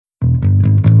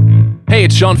Hey,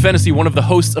 it's Sean Fennessy, one of the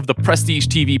hosts of the Prestige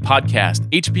TV podcast.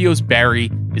 HBO's Barry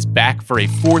is back for a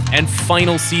fourth and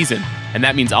final season, and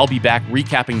that means I'll be back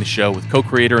recapping the show with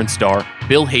co-creator and star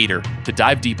Bill Hader to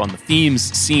dive deep on the themes,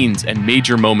 scenes, and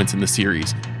major moments in the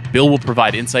series. Bill will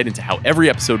provide insight into how every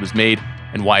episode was made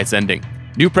and why it's ending.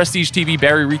 New Prestige TV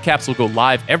Barry recaps will go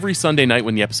live every Sunday night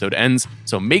when the episode ends,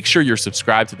 so make sure you're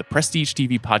subscribed to the Prestige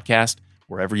TV podcast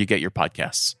wherever you get your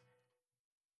podcasts.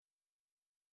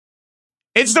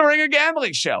 It's the Ringer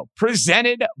Gambling Show,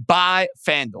 presented by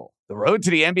FanDuel. The road to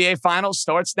the NBA Finals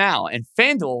starts now, and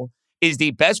FanDuel is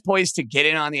the best place to get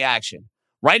in on the action.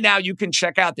 Right now, you can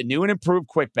check out the new and improved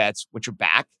Quick Bets, which are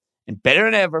back and better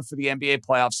than ever for the NBA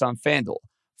playoffs on FanDuel.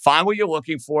 Find what you're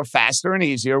looking for faster and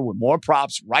easier with more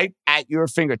props right at your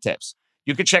fingertips.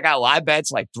 You can check out live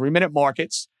bets like 3-minute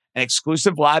markets and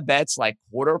exclusive live bets like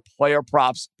quarter player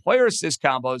props, player assist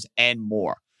combos, and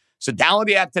more. So download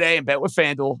the app today and bet with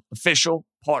FanDuel, official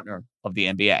partner of the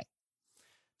NBA.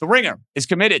 The Ringer is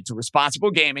committed to responsible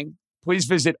gaming. Please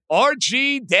visit rg-help.com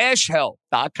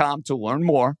to learn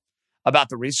more about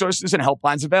the resources and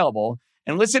helplines available,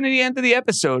 and listen to the end of the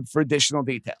episode for additional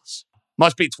details.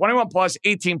 Must be 21 plus,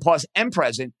 18 plus, and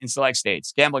present in select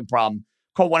states. Gambling problem?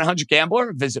 Call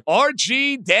 1-800-GAMBLER. Visit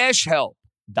rg-help.com.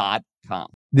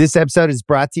 This episode is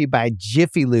brought to you by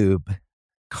Jiffy Lube.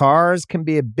 Cars can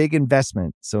be a big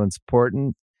investment, so it's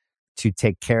important to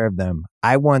take care of them.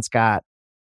 I once got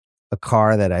a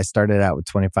car that I started out with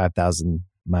 25,000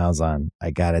 miles on. I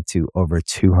got it to over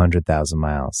 200,000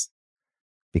 miles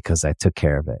because I took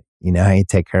care of it. You know how you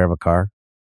take care of a car?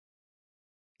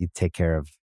 You take care of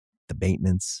the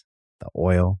maintenance, the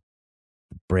oil,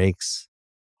 the brakes,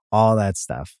 all that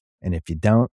stuff. And if you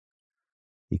don't,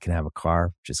 you can have a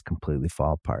car just completely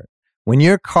fall apart. When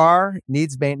your car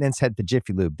needs maintenance, head to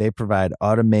Jiffy Lube. They provide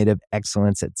automotive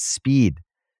excellence at speed.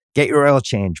 Get your oil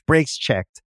change, brakes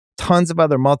checked, tons of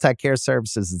other multi-care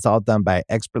services. It's all done by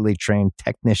expertly trained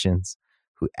technicians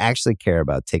who actually care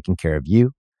about taking care of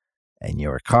you and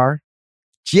your car.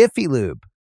 Jiffy Lube,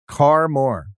 car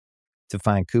more. To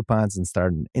find coupons and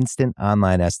start an instant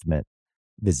online estimate,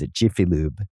 visit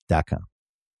jiffylube.com.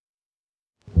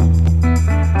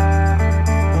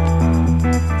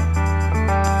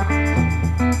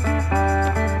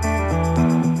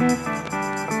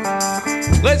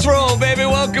 Let's roll, baby.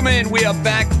 Welcome in. We are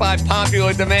back by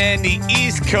popular demand. The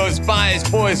East Coast Bias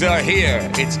Boys are here.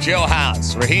 It's Joe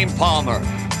House, Raheem Palmer,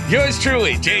 yours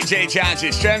truly, JJ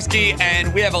John-Jastrzemski,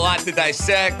 and we have a lot to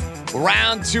dissect.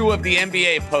 Round 2 of the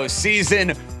NBA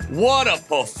postseason. What a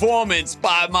performance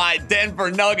by my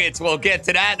Denver Nuggets. We'll get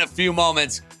to that in a few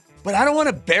moments. But I don't want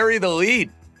to bury the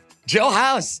lead. Joe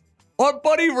House, our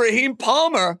buddy Raheem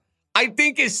Palmer, I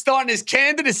think is starting his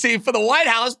candidacy for the White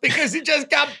House because he just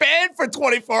got banned for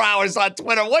 24 hours on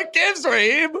Twitter. What gives,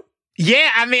 Raheem? Yeah,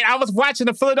 I mean, I was watching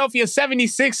the Philadelphia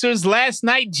 76ers last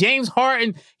night. James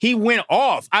Harden, he went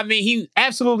off. I mean, he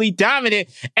absolutely dominant.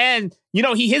 And, you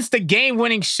know, he hits the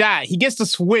game-winning shot. He gets the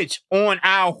switch on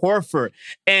Al Horford.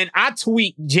 And I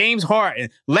tweet, James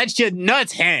Harden, let your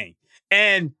nuts hang.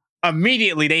 And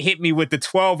immediately they hit me with the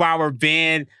 12-hour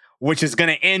ban, which is going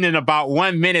to end in about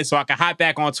 1 minute so I can hop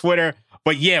back on Twitter.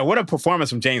 But yeah, what a performance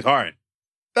from James Harden.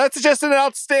 That's just an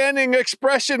outstanding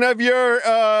expression of your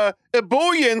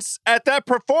ebullience at that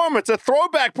performance, a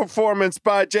throwback performance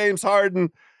by James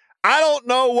Harden. I don't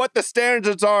know what the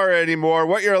standards are anymore,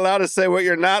 what you're allowed to say, what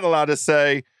you're not allowed to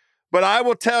say. But I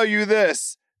will tell you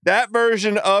this, that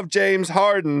version of James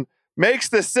Harden makes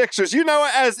the Sixers, you know,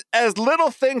 as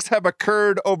little things have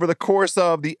occurred over the course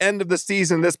of the end of the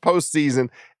season, this postseason,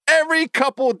 every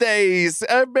couple days,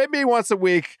 maybe once a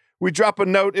week, we drop a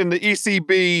note in the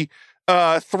ECB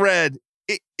thread.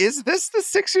 Is this the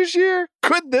Sixers year?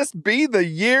 Could this be the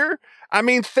year? I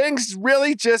mean, things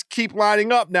really just keep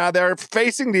lining up now. They're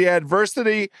facing the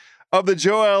adversity of the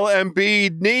Joel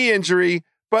Embiid knee injury.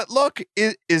 But look,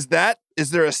 is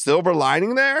there a silver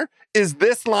lining there? Is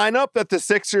this lineup that the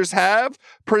Sixers have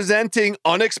presenting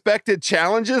unexpected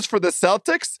challenges for the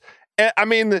Celtics? I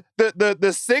mean,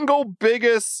 the single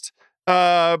biggest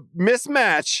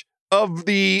mismatch of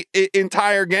the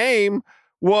entire game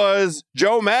was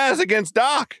Joe Maz against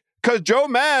Doc, because Joe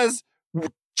Maz,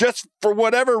 just for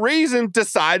whatever reason,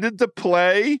 decided to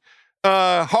play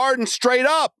Harden straight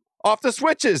up off the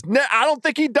switches. I don't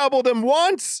think he doubled him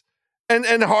once,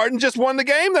 and Harden just won the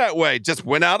game that way. Just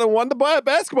went out and won the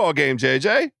basketball game,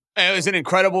 JJ. It was an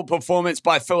incredible performance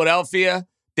by Philadelphia.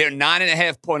 They're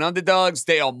 9.5-point underdogs.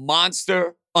 They are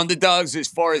monster underdogs as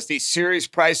far as the series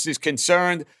price is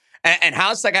concerned. And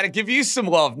House, I got to give you some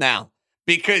love now,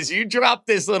 because you dropped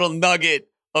this little nugget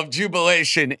of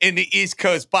jubilation in the East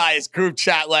Coast Bias group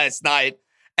chat last night.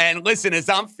 And listen, as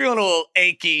I'm feeling a little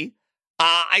achy,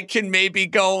 I can maybe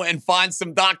go and find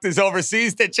some doctors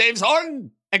overseas that James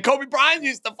Harden and Kobe Bryant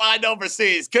used to find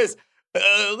overseas. Because,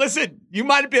 listen, you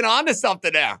might have been onto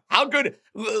something there. How good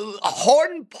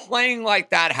Harden playing like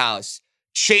that house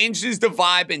changes the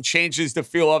vibe and changes the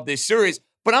feel of this series.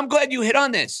 But I'm glad you hit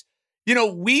on this. You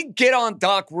know, we get on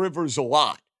Doc Rivers a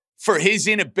lot for his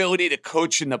inability to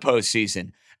coach in the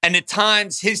postseason. And at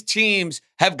times, his teams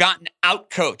have gotten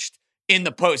outcoached in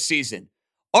the postseason.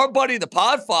 Our buddy, the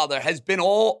Podfather, has been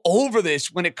all over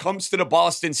this when it comes to the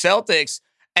Boston Celtics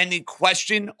and the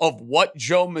question of what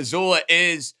Joe Mazzulla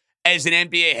is as an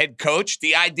NBA head coach.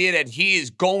 The idea that he is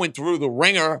going through the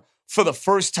ringer for the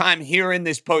first time here in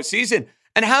this postseason.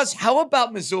 And how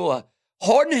about Mazzulla?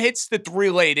 Harden hits the three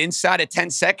late inside of 10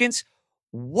 seconds.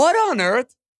 What on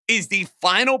earth is the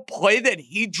final play that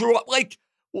he drew up? Like,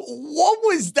 what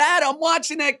was that? I'm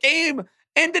watching that game.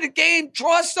 End of the game,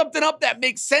 draw something up that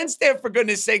makes sense there, for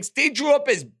goodness sakes. They drew up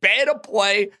as bad a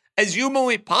play as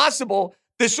humanly possible,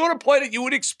 the sort of play that you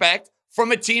would expect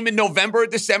from a team in November or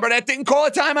December that didn't call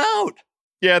a timeout.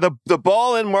 Yeah, the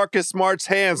ball in Marcus Smart's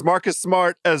hands. Marcus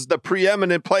Smart as the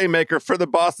preeminent playmaker for the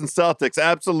Boston Celtics.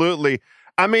 Absolutely.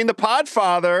 I mean, the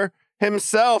Podfather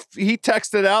himself, he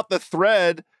texted out the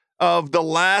thread of the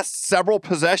last several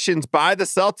possessions by the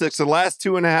Celtics, the last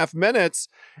 2.5 minutes.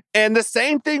 And the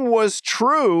same thing was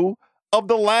true of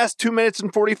the last 2 minutes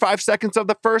and 45 seconds of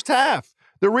the first half.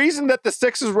 The reason that the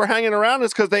Sixers were hanging around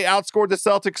is because they outscored the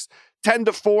Celtics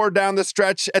 10-4 down the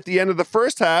stretch at the end of the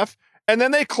first half. And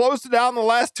then they closed it out in the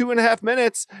last 2.5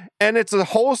 minutes. And it's a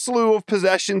whole slew of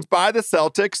possessions by the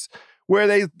Celtics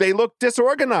where they look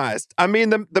disorganized. I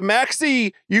mean, the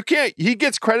Maxey, he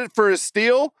gets credit for his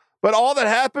steal, but all that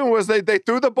happened was they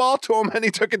threw the ball to him and he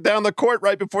took it down the court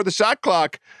right before the shot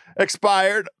clock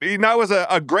expired. You know, it was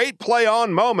a great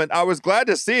play-on moment. I was glad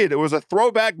to see it. It was a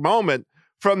throwback moment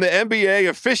from the NBA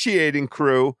officiating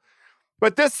crew.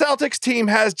 But this Celtics team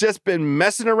has just been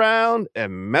messing around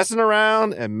and messing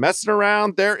around and messing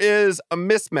around. There is a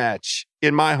mismatch,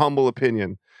 in my humble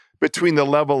opinion, between the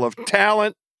level of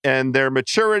talent and their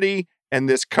maturity and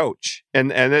this coach.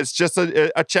 And it's just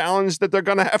a challenge that they're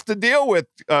going to have to deal with,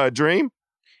 Dream.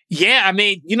 Yeah, I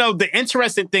mean, you know, the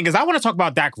interesting thing is I want to talk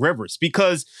about Doc Rivers,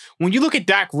 because when you look at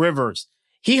Doc Rivers,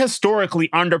 he historically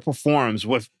underperforms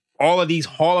with all of these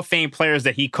Hall of Fame players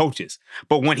that he coaches.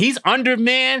 But when he's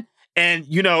undermanned, and,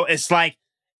 you know, it's like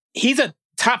he's a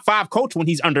top 5 coach when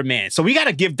he's undermanned. So we got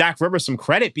to give Doc Rivers some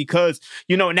credit because,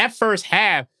 you know, in that first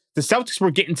half, the Celtics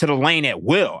were getting to the lane at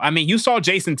will. I mean, you saw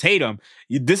Jason Tatum.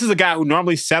 This is a guy who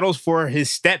normally settles for his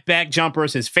step back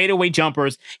jumpers, his fadeaway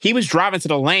jumpers. He was driving to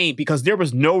the lane because there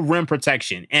was no rim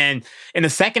protection. And in the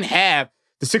second half,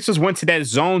 the Sixers went to that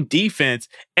zone defense,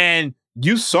 and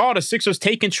you saw the Sixers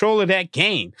take control of that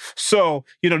game. So,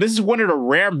 you know, this is one of the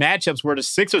rare matchups where the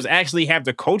Sixers actually have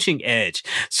the coaching edge.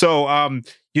 So,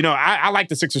 you know, I like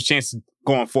the Sixers' chances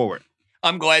going forward.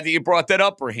 I'm glad that you brought that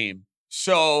up, Raheem.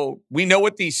 So we know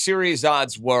what these series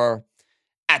odds were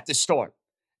at the start.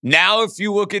 Now, if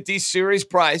you look at these series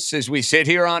price, as we sit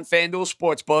here on FanDuel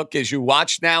Sportsbook, as you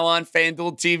watch now on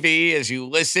FanDuel TV, as you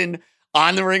listen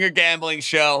on the Ringer Gambling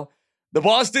Show, the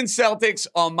Boston Celtics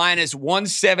are minus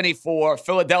 174.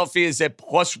 Philadelphia is at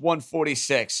plus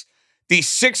 146. The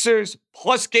Sixers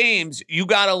plus games, you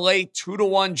got to lay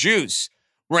 2-1 juice.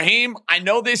 Raheem, I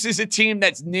know this is a team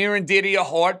that's near and dear to your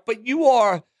heart, but you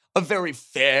are a very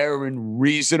fair and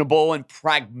reasonable and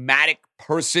pragmatic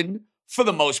person for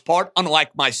the most part,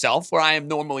 unlike myself, where I am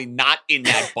normally not in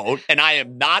that boat and I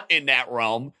am not in that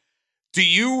realm. Do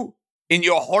you, in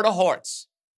your heart of hearts,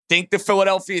 think the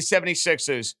Philadelphia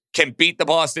 76ers can beat the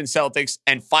Boston Celtics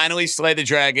and finally slay the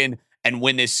dragon and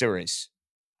win this series?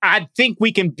 I think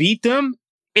we can beat them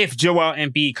if Joel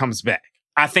Embiid comes back.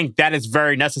 I think that is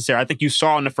very necessary. I think you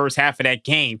saw in the first half of that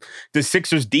game, the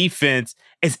Sixers defense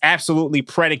is absolutely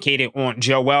predicated on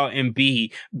Joel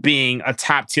Embiid being a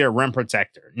top-tier rim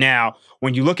protector. Now,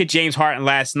 when you look at James Harden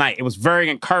last night, it was very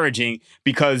encouraging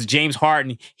because James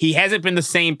Harden, he hasn't been the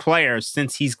same player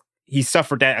since he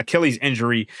suffered that Achilles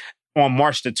injury on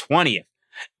March the 20th.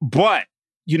 But,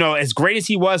 you know, as great as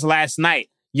he was last night,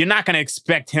 you're not going to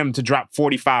expect him to drop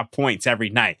 45 points every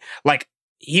night. Like,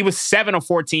 he was 7 of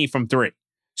 14 from 3.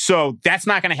 So that's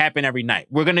not going to happen every night.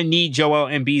 We're going to need Joel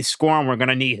Embiid scoring. We're going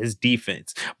to need his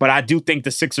defense. But I do think the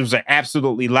Sixers are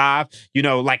absolutely live. You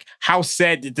know, like House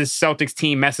said that this Celtics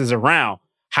team messes around.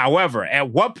 However,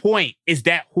 at what point is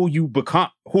that who you become,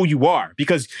 who you are?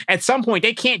 Because at some point,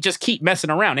 they can't just keep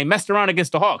messing around. They messed around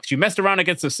against the Hawks. You messed around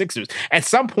against the Sixers. At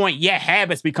some point, yeah,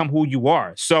 habits become who you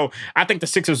are. So I think the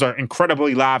Sixers are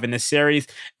incredibly live in this series.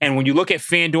 And when you look at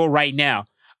FanDuel right now,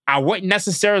 I wouldn't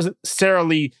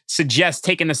necessarily suggest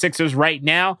taking the Sixers right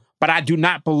now, but I do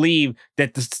not believe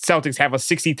that the Celtics have a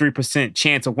 63%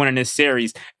 chance of winning this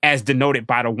series as denoted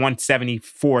by the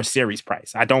 174 series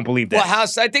price. I don't believe that. Well,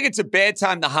 House, I think it's a bad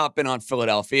time to hop in on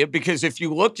Philadelphia because if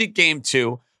you look at game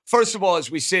 2, first of all,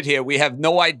 as we sit here, we have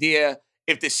no idea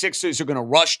if the Sixers are going to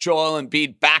rush Joel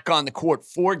Embiid back on the court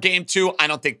for game 2. I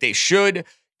don't think they should.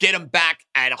 Get him back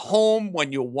at home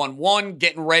when you're 1-1,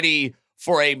 getting ready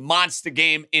for a monster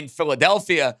game in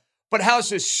Philadelphia. But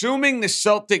House, assuming the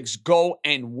Celtics go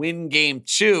and win game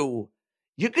 2,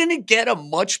 you're going to get a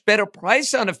much better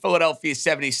price on the Philadelphia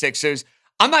 76ers.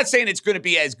 I'm not saying it's going to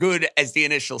be as good as the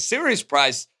initial series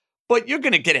price, but you're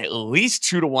going to get at least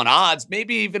 2-1 odds,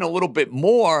 maybe even a little bit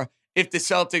more if the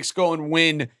Celtics go and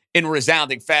win in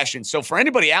resounding fashion. So for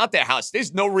anybody out there, House,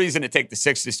 there's no reason to take the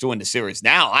Sixers to win the series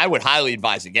now. I would highly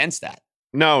advise against that.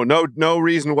 No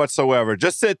reason whatsoever.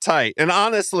 Just sit tight. And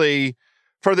honestly,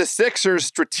 for the Sixers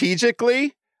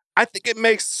strategically, I think it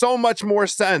makes so much more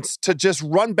sense to just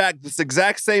run back this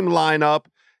exact same lineup,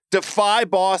 defy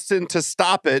Boston to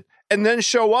stop it, and then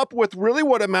show up with really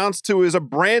what amounts to is a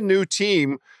brand new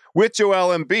team with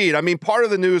Joel Embiid. I mean, part of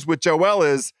the news with Joel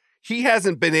is he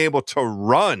hasn't been able to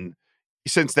run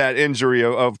since that injury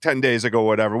of 10 days ago,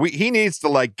 whatever. He needs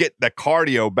to get the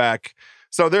cardio back.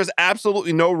 So there's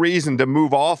absolutely no reason to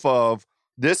move off of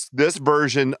this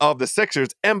version of the Sixers.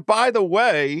 And by the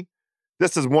way,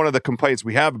 this is one of the complaints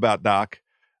we have about Doc.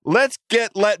 Let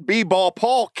B-ball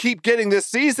Paul keep getting this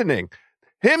seasoning.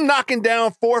 Him knocking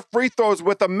down 4 free throws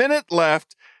with a minute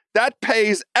left, that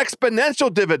pays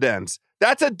exponential dividends.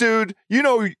 That's a dude,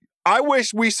 I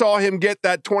wish we saw him get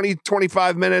that 20,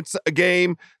 25 minutes a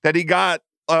game that he got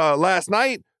last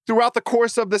night throughout the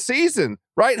course of the season,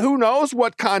 right? Who knows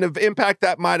what kind of impact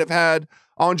that might have had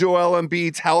on Joel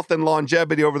Embiid's health and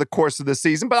longevity over the course of the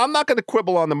season, but I'm not going to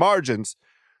quibble on the margins.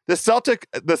 The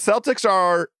Celtics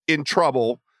are in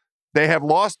trouble. They have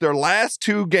lost their last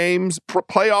 2 games,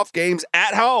 playoff games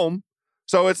at home.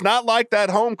 So it's not like that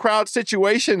home crowd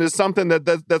situation is something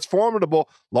that's formidable.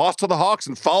 Lost to the Hawks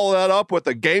and follow that up with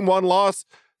a game 1 loss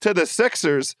to the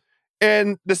Sixers.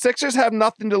 And the Sixers have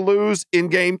nothing to lose in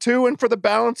game 2 and for the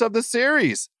balance of the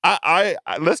series. I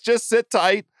let's just sit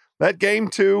tight, let game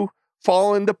 2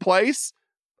 fall into place.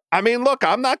 I mean, look,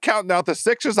 I'm not counting out the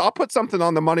Sixers. I'll put something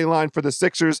on the money line for the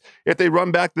Sixers. If they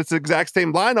run back this exact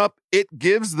same lineup, it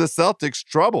gives the Celtics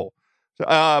trouble.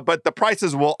 But the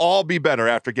prices will all be better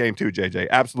after game 2, JJ.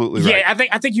 Absolutely right. Yeah,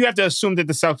 I think you have to assume that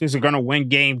the Celtics are going to win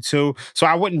game 2. So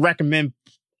I wouldn't recommend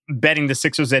betting the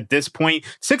Sixers at this point.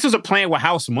 Sixers are playing with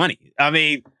house money. I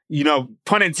mean,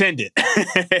 pun intended.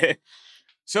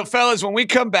 So, fellas, when we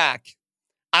come back,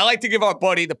 I like to give our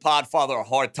buddy, the Podfather, a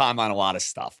hard time on a lot of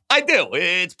stuff. I do.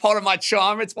 It's part of my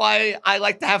charm. It's why I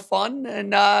like to have fun,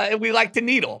 and we like to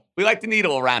needle. We like to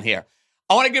needle around here.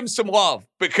 I want to give him some love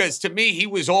because, to me, he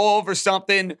was all over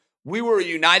something. We were a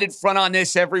united front on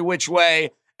this every which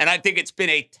way, and I think it's been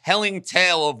a telling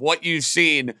tale of what you've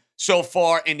seen so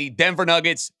far in the Denver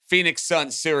Nuggets Phoenix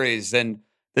Suns series, and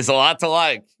there's a lot to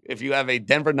like if you have a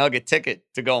Denver Nugget ticket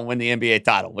to go and win the NBA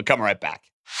title. We'll come right back.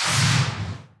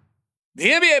 The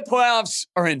NBA playoffs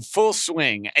are in full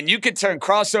swing, and you can turn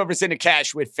crossovers into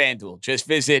cash with FanDuel. Just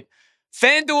visit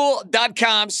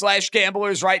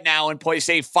FanDuel.com/gamblers right now and place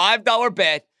a $5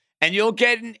 bet, and you'll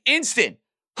get an instant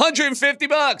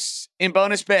 $150 in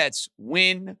bonus bets,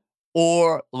 win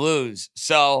or lose.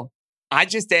 So I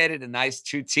just added a nice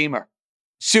 2-teamer.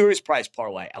 Series price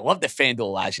parlay. I love that FanDuel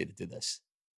allows you to do this.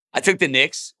 I took the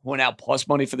Knicks, who are now plus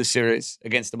money for the series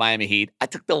against the Miami Heat. I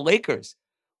took the Lakers,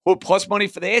 who are plus money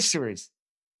for their series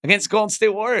against Golden State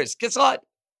Warriors. Guess what?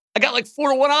 I got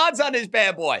 4-1 odds on this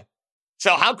bad boy.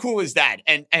 So how cool is that?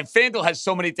 And FanDuel has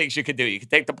so many things you can do. You can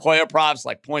take the player props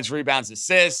like points, rebounds,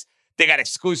 assists. They got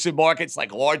exclusive markets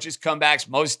like largest comebacks,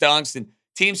 most dunks, and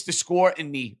teams to score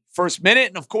in the first minute.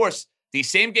 And, of course, the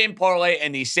same game parlay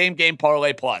and the same game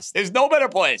parlay plus. There's no better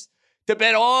place to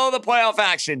bet all the playoff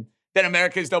action than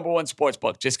America's #1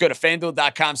 sportsbook. Just go to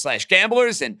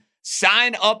FanDuel.com/gamblers and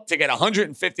sign up to get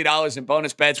 $150 in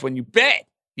bonus bets when you bet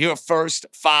your first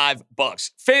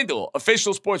 $5. FanDuel,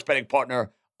 official sports betting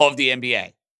partner of the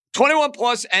NBA. 21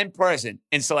 plus and present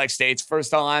in select states.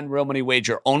 First online real money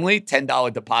wager only.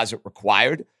 $10 deposit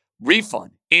required.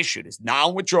 Refund issued as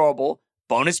non-withdrawable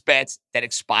bonus bets that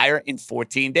expire in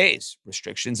 14 days.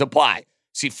 Restrictions apply.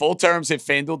 See full terms at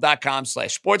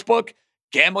FanDuel.com/sportsbook.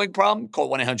 Gambling problem? Call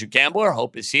 1-800-GAMBLER.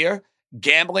 Hope is here.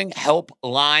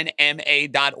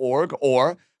 GamblingHelpLineMA.org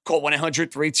or call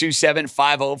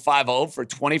 1-800-327-5050 for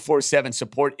 24/7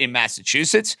 support in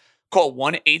Massachusetts. Call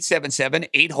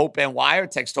 1-877-8-HOPE-NY or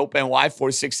text HOPE-NY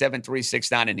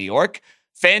 467-369 in New York.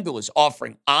 FanDuel is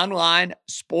offering online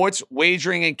sports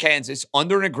wagering in Kansas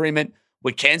under an agreement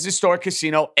with Kansas Star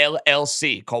Casino,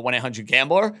 LLC. Call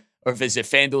 1-800-GAMBLER or visit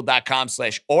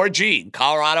FanDuel.com/RG in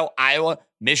Colorado, Iowa,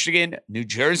 Michigan, New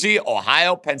Jersey,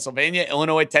 Ohio, Pennsylvania,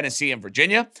 Illinois, Tennessee, and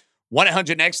Virginia.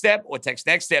 1-800-NEXT-STEP or text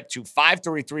NEXT-STEP to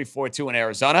 53342 in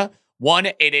Arizona.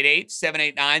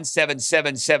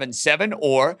 1-888-789-7777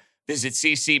 or visit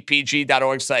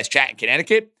ccpg.org/chat in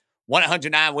Connecticut.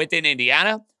 1-800-9-WITH-IN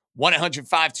Indiana.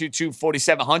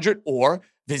 1-800-522-4700 or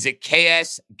visit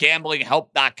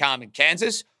ksgamblinghelp.com in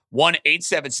Kansas.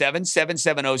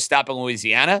 1-877-770-STOP in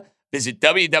Louisiana. Visit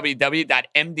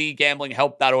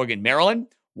www.mdgamblinghelp.org in Maryland.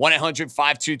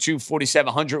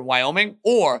 1-800-522-4700 in Wyoming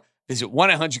or visit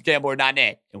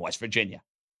 1-800-GAMBLER.net in West Virginia.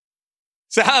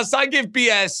 So, House, I give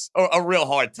BS a real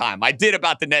hard time. I did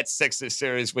about the Nets Sixers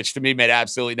series, which to me made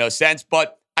absolutely no sense.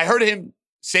 But I heard him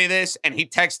say this, and he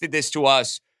texted this to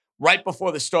us right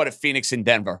before the start of Phoenix and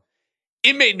Denver.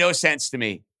 It made no sense to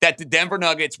me that the Denver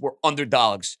Nuggets were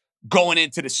underdogs going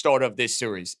into the start of this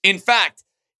series. In fact,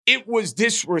 it was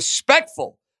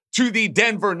disrespectful to the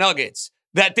Denver Nuggets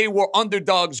that they were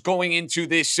underdogs going into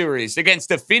this series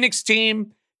against a Phoenix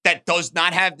team that does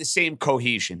not have the same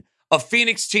cohesion. A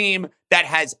Phoenix team that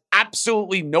has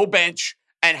absolutely no bench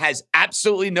and has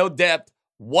absolutely no depth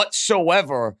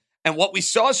whatsoever. And what we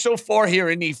saw so far here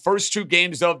in the first two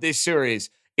games of this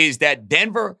series is that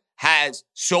Denver has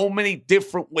so many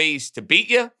different ways to beat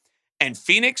you. And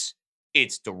Phoenix,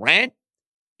 it's Durant,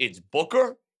 it's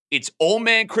Booker, it's old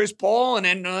man Chris Paul, and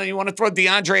then you want to throw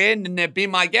DeAndre in and be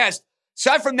my guest.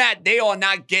 Aside from that, they are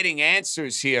not getting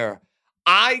answers here.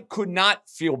 I could not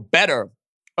feel better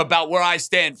about where I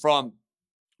stand from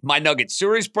my Nuggets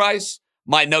series price,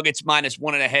 my Nuggets minus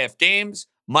 1.5 games,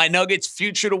 my Nuggets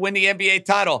future to win the NBA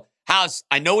title. House,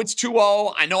 I know it's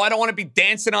 2-0. I know I don't want to be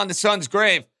dancing on the Suns'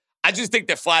 grave. I just think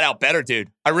they're flat out better,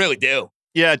 dude. I really do.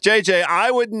 Yeah, JJ,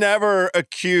 I would never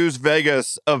accuse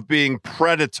Vegas of being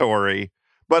predatory,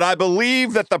 but I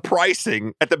believe that the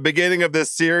pricing at the beginning of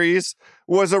this series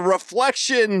was a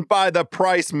reflection by the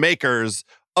price makers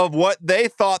of what they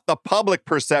thought the public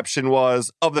perception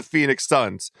was of the Phoenix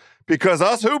Suns. Because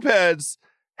us hoopheads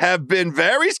have been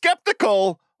very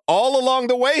skeptical all along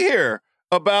the way here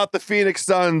about the Phoenix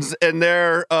Suns and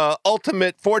their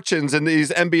ultimate fortunes in these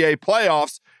NBA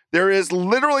playoffs. There is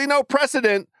literally no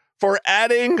precedent for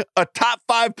adding a top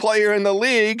 5 player in the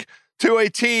league to a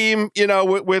team, you know,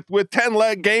 with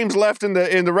 10 games left in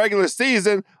the regular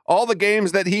season, all the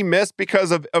games that he missed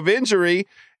because of injury,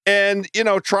 and, you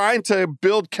know, trying to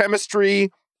build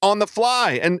chemistry on the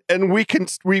fly. And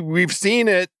we've seen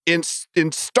it in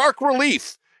stark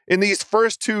relief in these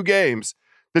first two games.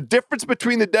 The difference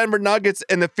between the Denver Nuggets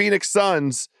and the Phoenix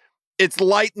Suns, it's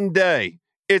light and day.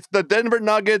 It's the Denver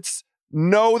Nuggets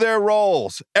know their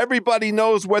roles. Everybody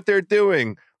knows what they're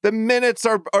doing. The minutes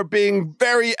are being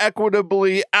very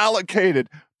equitably allocated.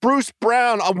 Bruce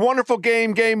Brown, a wonderful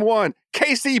game 1.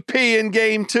 KCP in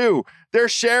game 2. They're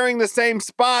sharing the same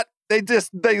spot. They're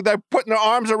putting their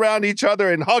arms around each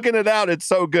other and hugging it out. It's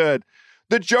so good.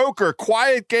 The Joker,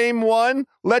 quiet game 1.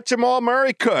 Let Jamal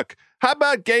Murray cook. How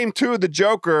about game 2 of the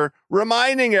Joker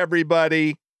reminding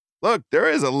everybody, look, there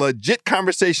is a legit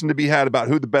conversation to be had about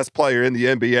who the best player in the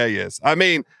NBA is. I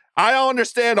mean, I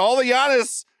understand all the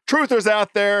Giannis truthers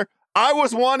out there. I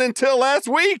was one until last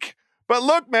week. But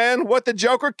look, man, what the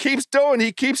Joker keeps doing,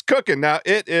 he keeps cooking. Now,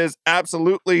 it is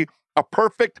absolutely a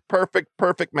perfect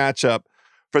matchup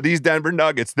for these Denver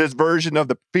Nuggets, this version of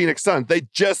the Phoenix Suns. They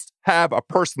just have a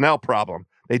personnel problem.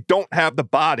 They don't have the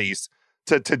bodies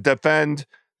to defend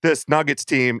this Nuggets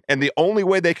team, and the only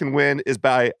way they can win is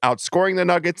by outscoring the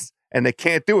Nuggets, and they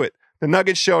can't do it. The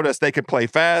Nuggets showed us they can play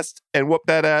fast and whoop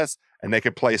that ass, and they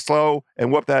can play slow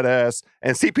and whoop that ass,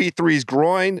 and CP3's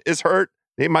groin is hurt.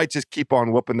 They might just keep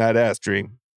on whooping that ass,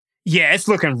 Dream. Yeah, it's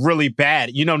looking really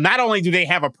bad. You know, not only do they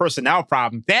have a personnel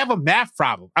problem, they have a math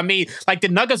problem. I mean, like the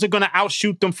Nuggets are going to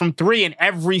outshoot them from 3 in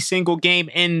every single game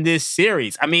in this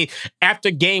series. I mean, after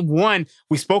game 1,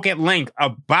 we spoke at length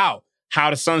about how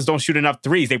the Suns don't shoot enough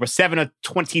threes. They were 7 of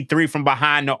 23 from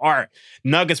behind the arc.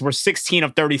 Nuggets were 16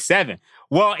 of 37.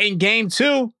 Well, in game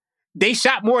 2, they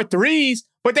shot more threes,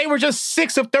 but they were just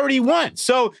 6 of 31.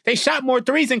 So they shot more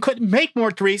threes and couldn't make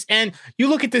more threes. And you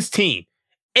look at this team,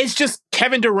 it's just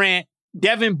Kevin Durant,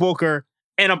 Devin Booker,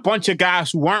 and a bunch of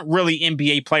guys who aren't really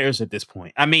NBA players at this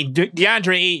point. I mean,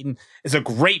 DeAndre Ayton is a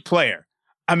great player.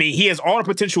 I mean, he has all the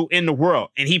potential in the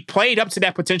world, and he played up to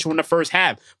that potential in the first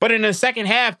half. But in the second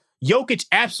half, Jokic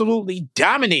absolutely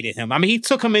dominated him. I mean, he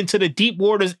took him into the deep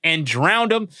waters and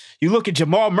drowned him. You look at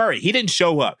Jamal Murray, he didn't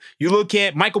show up. You look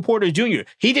at Michael Porter Jr.,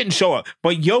 he didn't show up.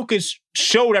 But Jokic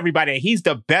showed everybody that he's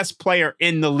the best player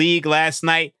in the league last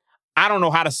night. I don't know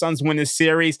how the Suns win this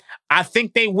series. I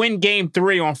think they win Game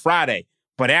 3 on Friday.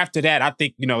 But after that, I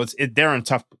think, they're in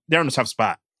a tough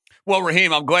spot. Well,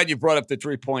 Raheem, I'm glad you brought up the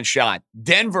three-point shot.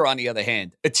 Denver, on the other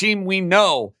hand, a team we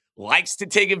know likes to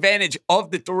take advantage of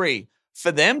the three.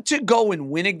 For them to go and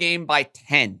win a game by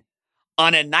 10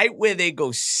 on a night where they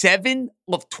go 7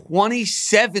 of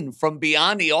 27 from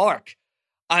beyond the arc.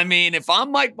 I mean, if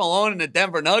I'm Mike Malone and the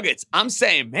Denver Nuggets, I'm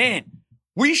saying, man,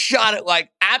 we shot it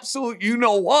like absolute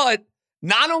you-know-what.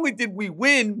 Not only did we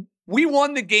win, we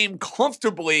won the game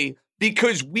comfortably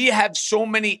because we have so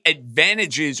many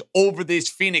advantages over this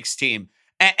Phoenix team.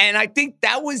 And I think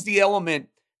that was the element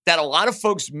that a lot of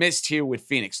folks missed here with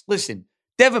Phoenix. Listen,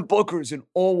 Devin Booker is an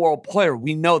all-world player.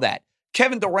 We know that.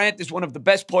 Kevin Durant is one of the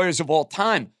best players of all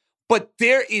time. But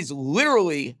there is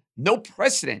literally no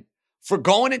precedent for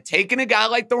going and taking a guy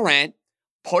like Durant,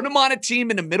 putting him on a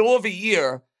team in the middle of a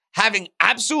year, having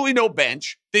absolutely no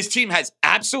bench. This team has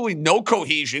absolutely no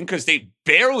cohesion because they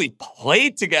barely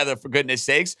played together, for goodness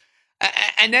sakes.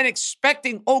 And then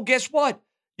expecting, oh, guess what?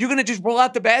 You're going to just roll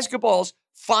out the basketballs,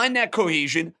 find that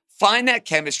cohesion, find that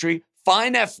chemistry,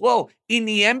 find that flow. In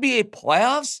the NBA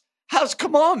playoffs?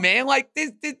 Come on, man. Like,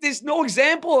 there's no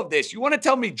example of this. You want to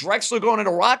tell me Drexler going to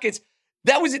the Rockets?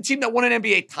 That was a team that won an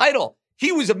NBA title.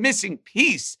 He was a missing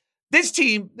piece. This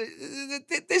team,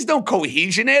 there's no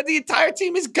cohesion there. The entire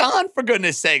team is gone, for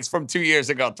goodness sakes, from 2 years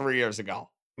ago, 3 years ago.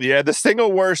 Yeah, the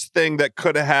single worst thing that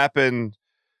could have happened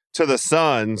to the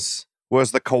Suns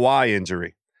was the Kawhi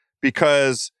injury,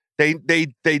 because they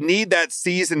need that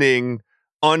seasoning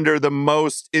under the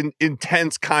most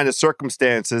intense kind of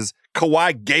circumstances.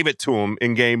 Kawhi gave it to him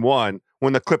in Game 1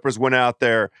 when the Clippers went out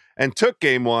there and took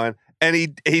Game 1,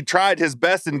 and he tried his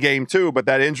best in Game 2, but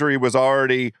that injury was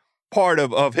already part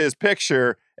of his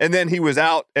picture, and then he was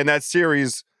out, and that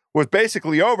series was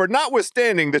basically over,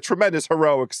 notwithstanding the tremendous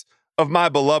heroics of my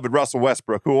beloved Russell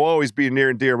Westbrook, who will always be near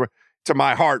and dear to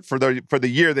my heart for the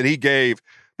year that he gave,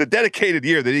 the dedicated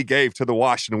year that he gave to the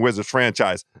Washington Wizards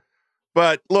franchise.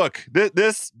 But look,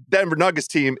 this Denver Nuggets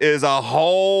team is a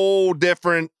whole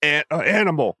different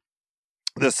animal.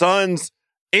 The Suns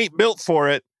ain't built for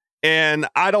it, and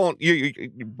both of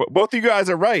you guys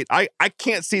are right. I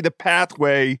can't see the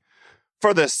pathway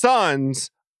for the Suns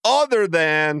other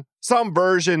than some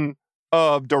version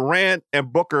of Durant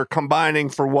and Booker combining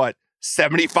for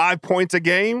 75 points a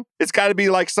game? It's got to be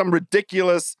like some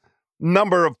ridiculous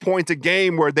number of points a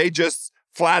game where they just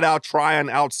flat out try and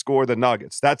outscore the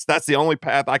Nuggets. That's the only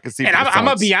path I can see. And I'm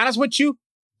going to be honest with you.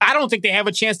 I don't think they have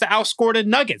a chance to outscore the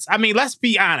Nuggets. I mean, let's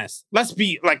be honest. Let's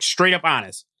be straight up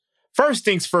honest. First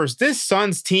things first, this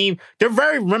Suns team, they're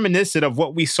very reminiscent of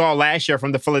what we saw last year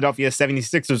from the Philadelphia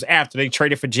 76ers after they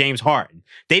traded for James Harden.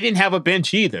 They didn't have a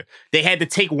bench either. They had to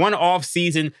take one off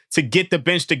season to get the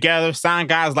bench together, sign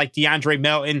guys like DeAndre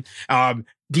Melton,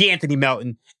 DeAnthony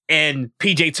Melton, and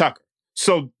PJ Tucker.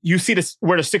 So you see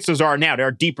where the Sixers are now. They're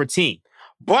a deeper team.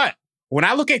 But when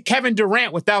I look at Kevin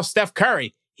Durant without Steph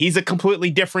Curry, he's a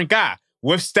completely different guy.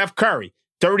 With Steph Curry,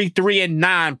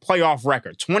 33-9 playoff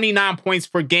record, 29 points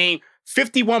per game,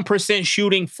 51%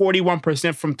 shooting,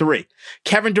 41% from three.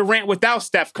 Kevin Durant without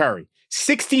Steph Curry,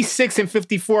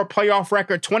 66-54 playoff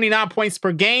record, 29 points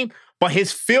per game, but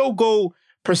his field goal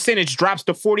percentage drops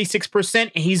to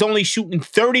 46%, and he's only shooting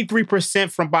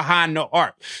 33% from behind the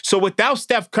arc. So without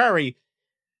Steph Curry,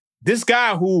 this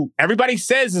guy who everybody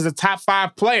says is a top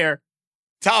 5 player,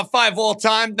 top 5 all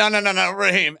time? No,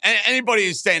 Raheem. Anybody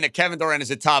who's saying that Kevin Durant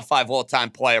is a top 5 all time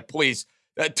player, please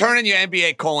turn in your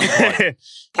NBA calling card.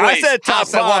 I said top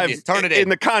 5 turn it in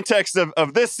the context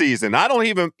of this season. I don't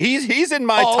even. He's in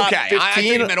my top 15. I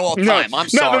think you meant all time. I'm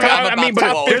sorry.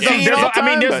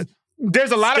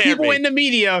 There's a lot of people in the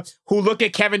media who look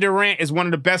at Kevin Durant as one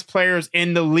of the best players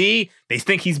in the league. They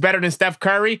think he's better than Steph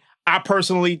Curry. I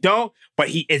personally don't, but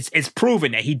it's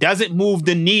proven that he doesn't move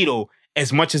the needle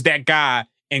as much as that guy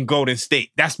in Golden State.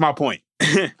 That's my point.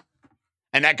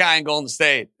 And that guy in Golden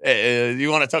State, you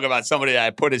want to talk about somebody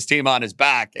that put his team on his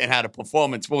back and had a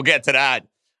performance. We'll get to that.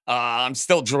 I'm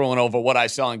still drooling over what I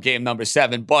saw in game number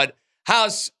 7. But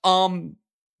House, do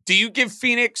you give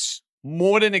Phoenix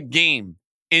more than a game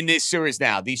in this series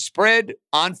now? The spread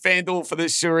on FanDuel for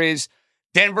this series,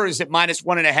 Denver is at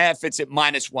 -1.5. It's at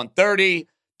 -130.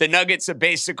 The Nuggets are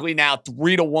basically now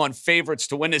 3-1 favorites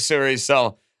to win the series.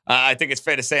 So I think it's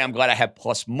fair to say I'm glad I have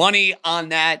plus money on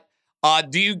that.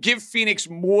 Do you give Phoenix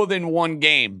more than one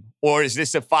game, or is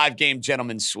this a 5-game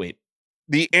gentleman's sweep?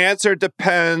 the answer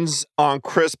depends on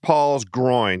Chris Paul's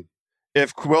groin.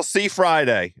 If we'll see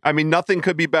Friday. I mean, nothing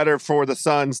could be better for the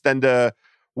Suns than to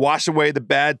wash away the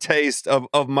bad taste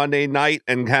of Monday night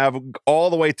and have all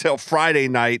the way till Friday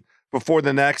night before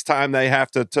the next time they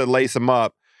have to lace them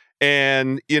up.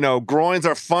 And, groins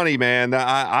are funny, man.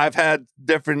 I've had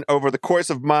different over the course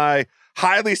of my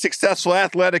highly successful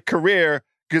athletic career,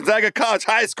 Gonzaga College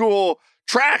High School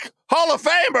track Hall of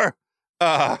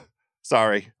Famer.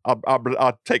 Sorry,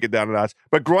 I'll take it down a notch.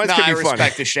 But groins can be funny. I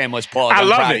respect the shameless plug. I I'm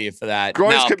love proud it. of you for that.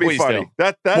 Groins can be funny.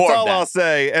 That's all I'll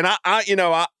say. And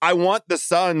I want the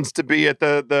Suns to be at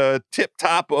the tip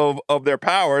top of their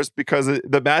powers because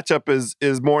the matchup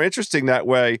is more interesting that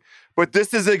way. But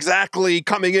this is exactly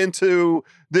coming into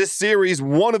this series.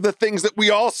 One of the things that we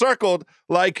all circled,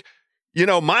 like,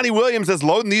 Monty Williams is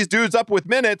loading these dudes up with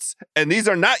minutes, and these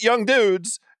are not young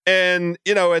dudes. And,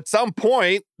 at some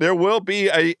point there will be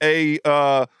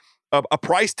a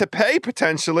price to pay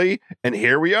potentially. And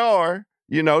here we are,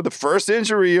 the first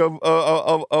injury of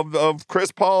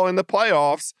Chris Paul in the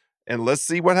playoffs. And let's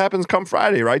see what happens come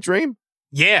Friday, right, Dream?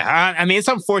 Yeah, I mean, it's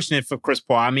unfortunate for Chris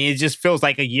Paul. I mean, it just feels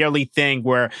like a yearly thing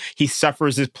where he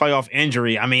suffers this playoff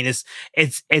injury. I mean,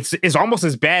 it's almost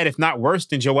as bad, if not worse,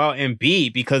 than Joel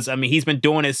Embiid because, I mean, he's been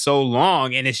doing it so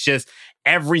long, and it's just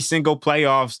every single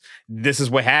playoffs, this is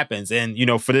what happens. And,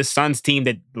 for this Suns team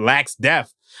that lacks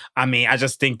depth, I mean, I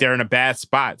just think they're in a bad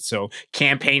spot. So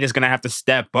Campaign is going to have to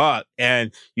step up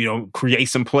and, create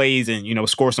some plays and,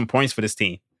 score some points for this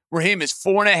team. Raheem, is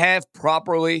 4.5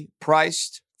 properly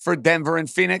priced for Denver and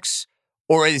Phoenix?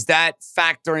 Or is that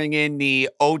factoring in the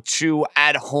O2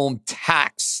 at-home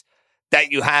tax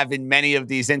that you have in many of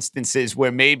these instances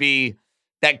where maybe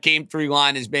that game 3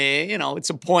 line is maybe, it's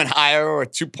a point higher or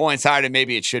 2 points higher than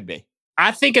maybe it should be?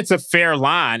 I think it's a fair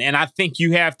line. And I think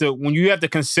when you have to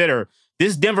consider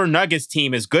this Denver Nuggets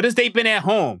team, as good as they've been at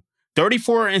home,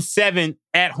 34-7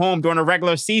 at home during the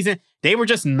regular season, they were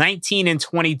just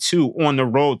 19-22 on the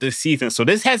road this season. So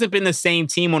this hasn't been the same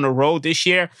team on the road this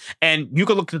year. And you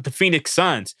can look at the Phoenix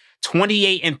Suns,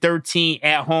 28-13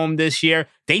 at home this year.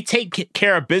 They take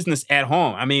care of business at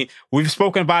home. I mean, we've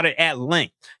spoken about it at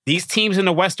length. These teams in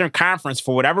the Western Conference,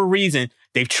 for whatever reason,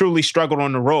 they've truly struggled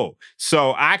on the road.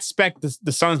 So I expect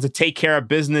the Suns to take care of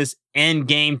business in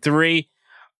Game 3.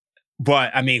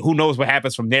 But, I mean, who knows what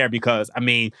happens from there because, I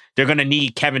mean, they're going to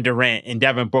need Kevin Durant and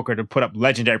Devin Booker to put up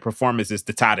legendary performances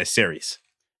to tie this series.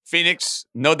 Phoenix,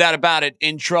 no doubt about it,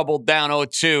 in trouble, down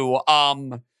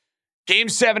 0-2. Game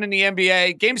 7 in the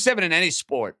NBA, Game 7 in any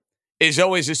sport is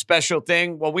always a special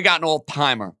thing. Well, we got an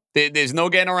all-timer. There's no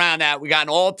getting around that. We got an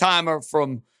all-timer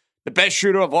from the best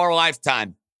shooter of our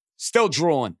lifetime. Still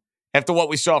drooling after what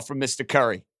we saw from Mr.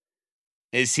 Curry.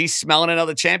 Is he smelling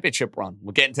another championship run?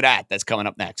 We'll get into that. That's coming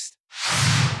up next.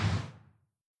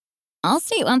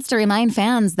 Allstate wants to remind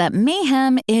fans that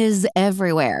mayhem is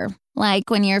everywhere. Like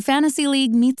when your fantasy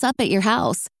league meets up at your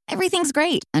house. Everything's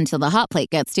great until the hot plate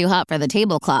gets too hot for the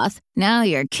tablecloth. Now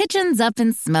your kitchen's up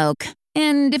in smoke.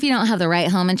 And if you don't have the right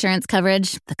home insurance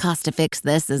coverage, the cost to fix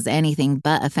this is anything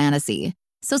but a fantasy.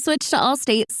 So switch to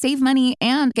Allstate, save money,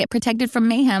 and get protected from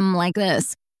mayhem like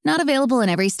this. Not available in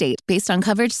every state based on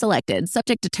coverage selected,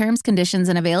 subject to terms, conditions,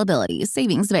 and availability.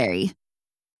 Savings vary.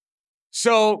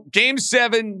 So, Game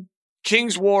 7,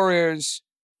 Kings-Warriors.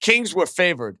 Kings were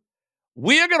favored.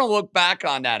 We are going to look back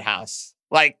on that house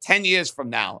like 10 years from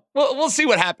now. We'll see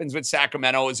what happens with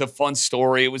Sacramento. It was a fun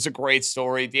story. It was a great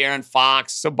story. De'Aaron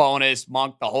Fox, Sabonis,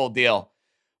 Monk, the whole deal.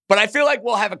 But I feel like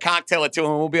we'll have a cocktail or two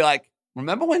and we'll be like,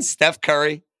 remember when Steph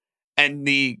Curry and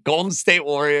the Golden State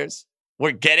Warriors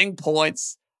were getting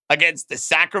points against the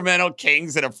Sacramento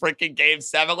Kings in a freaking Game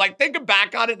 7? Like, thinking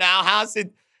back on it now, House,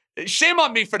 shame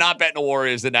on me for not betting the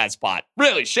Warriors in that spot.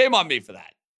 Really, shame on me for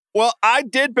that. Well, I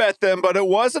did bet them, but it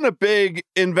wasn't a big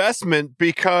investment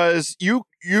because you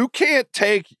can't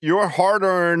take your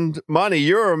hard-earned money,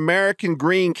 your American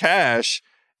green cash,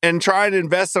 and try to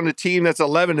invest on a team that's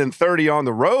 11-30 on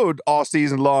the road all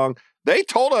season long. They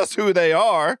told us who they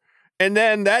are. And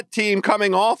then that team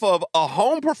coming off of a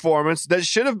home performance that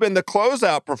should have been the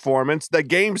closeout performance, the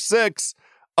Game 6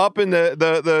 up in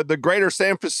the greater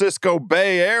San Francisco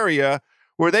Bay Area,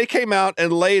 where they came out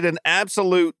and laid an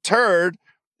absolute turd.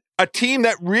 A team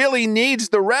that really needs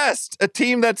the rest, a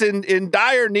team that's in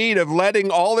dire need of letting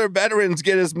all their veterans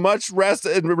get as much rest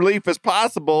and relief as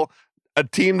possible, a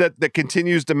team that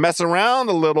continues to mess around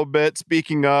a little bit,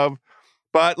 speaking of.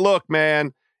 But look,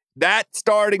 man, that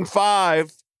starting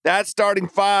five,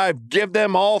 give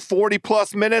them all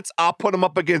 40-plus minutes, I'll put them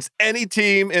up against any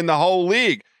team in the whole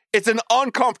league. It's an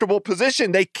uncomfortable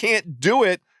position. They can't do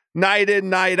it night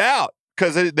in, night out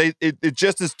because it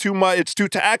just is too much. It's too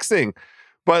taxing.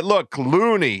 But look,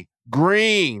 Looney,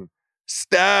 Green,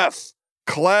 Steph,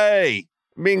 Clay.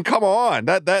 I mean, come on.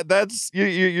 That's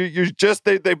you just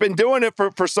they've been doing it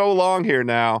for so long here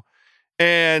now.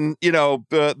 And,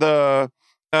 that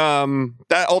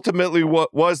ultimately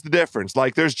what was the difference.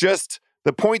 Like, there's just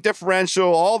the point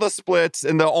differential, all the splits,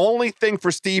 and the only thing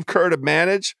for Steve Kerr to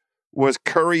manage was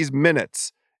Curry's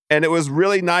minutes. And it was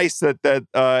really nice that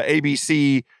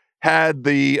ABC had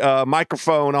the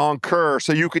microphone on Kerr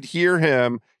so you could hear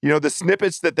him, the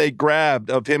snippets that they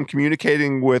grabbed of him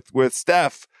communicating with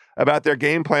Steph about their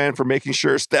game plan for making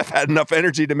sure Steph had enough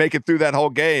energy to make it through that whole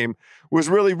game was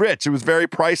really rich. It was very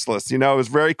priceless. It was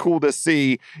very cool to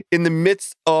see in the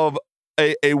midst of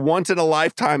a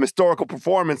once-in-a-lifetime historical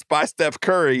performance by Steph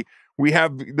Curry. We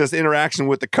have this interaction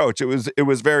with the coach. It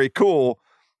was very cool.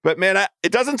 But, man,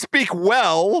 it doesn't speak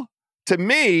well to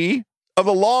me of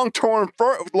the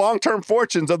long-term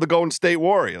fortunes of the Golden State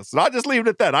Warriors. And I'll just leave it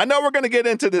at that. I know we're going to get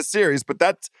into this series, but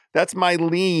that's my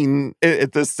lean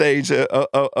at this stage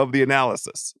of the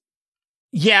analysis.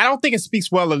 Yeah, I don't think it speaks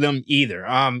well of them either.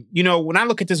 When I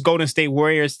look at this Golden State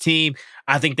Warriors team,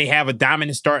 I think they have a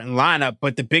dominant starting lineup.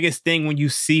 But the biggest thing when you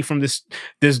see from this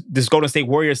Golden State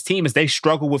Warriors team is they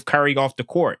struggle with Curry off the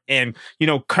court. And,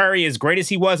 Curry, as great as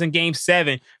he was in Game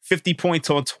 7, 50 points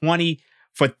on 20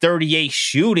 for 38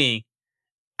 shooting.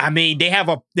 I mean,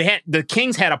 the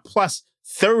Kings had a plus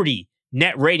 30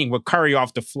 net rating with Curry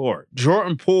off the floor.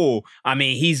 Jordan Poole, I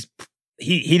mean,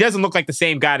 he doesn't look like the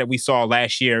same guy that we saw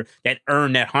last year that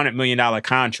earned that $100 million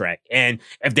contract. And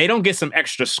if they don't get some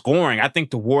extra scoring, I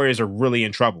think the Warriors are really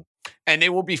in trouble. And they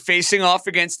will be facing off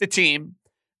against a team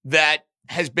that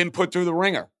has been put through the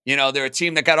ringer. They're a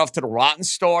team that got off to the rotten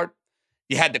start.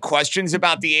 You had the questions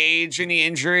about the age and the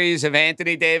injuries of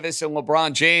Anthony Davis and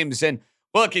LeBron James. And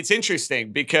look, it's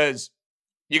interesting because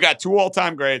you got two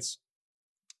all-time greats.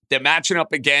 They're matching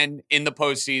up again in the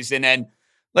postseason. And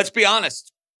let's be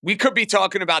honest, we could be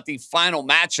talking about the final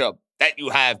matchup that you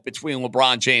have between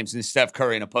LeBron James and Steph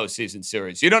Curry in a postseason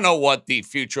series. You don't know what the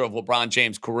future of LeBron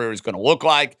James' career is going to look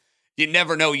like. You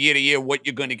never know year to year what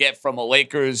you're going to get from a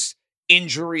Lakers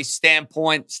injury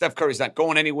standpoint. Steph Curry's not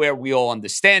going anywhere. We all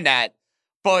understand that.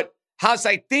 But, House,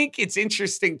 I think it's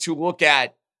interesting to look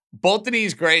at both of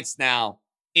these greats now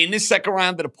in the second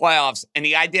round of the playoffs and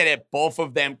the idea that both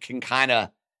of them can kind of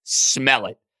smell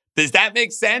it. Does that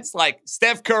make sense? Like,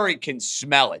 Steph Curry can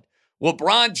smell it.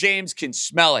 LeBron James can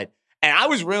smell it. And I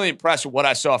was really impressed with what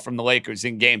I saw from the Lakers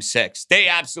in Game 6. They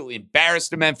absolutely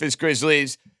embarrassed the Memphis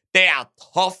Grizzlies. They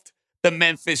out-toughed the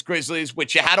Memphis Grizzlies,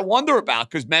 which you had to wonder about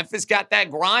because Memphis got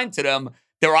that grind to them.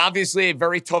 They're obviously a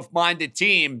very tough-minded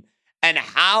team. And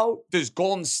how does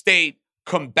Golden State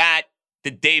combat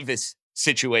the Davis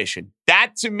situation?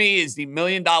 That, to me, is the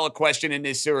million-dollar question in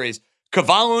this series.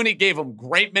 Kevon Looney gave him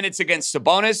great minutes against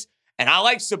Sabonis, and I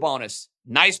like Sabonis.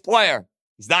 Nice player.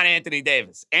 He's not Anthony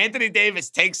Davis. Anthony Davis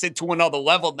takes it to another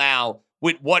level now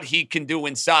with what he can do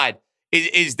inside.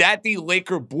 Is that the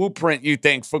Laker blueprint, you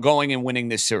think, for going and winning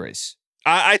this series?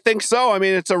 I think so. I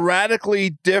mean, it's a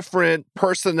radically different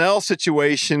personnel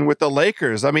situation with the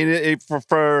Lakers. I mean,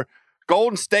 for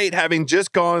Golden State having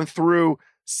just gone through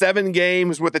 7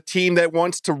 games with a team that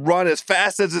wants to run as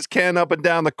fast as it can up and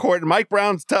down the court. And Mike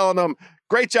Brown's telling them,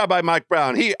 great job by Mike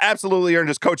Brown. He absolutely earned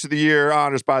his Coach of the Year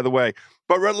honors, by the way.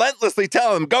 But relentlessly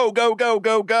telling them, go, go, go,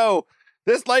 go, go.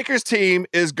 This Lakers team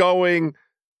is going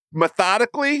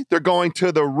methodically. They're going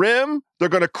to the rim. They're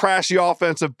going to crash the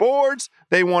offensive boards.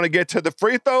 They want to get to the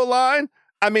free throw line.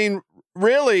 I mean,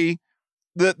 really,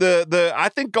 I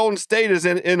think Golden State is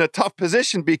in a tough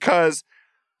position because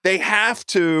they have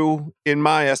to, in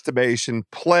my estimation,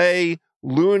 play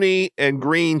Looney and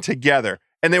Green together.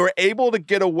 And they were able to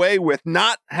get away with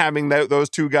not having those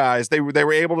two guys. They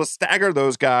were able to stagger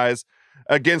those guys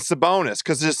against Sabonis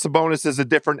because Sabonis is a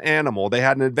different animal. They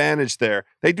had an advantage there.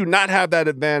 They do not have that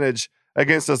advantage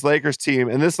against this Lakers team.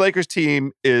 And this Lakers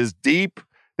team is deep.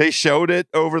 They showed it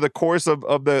over the course of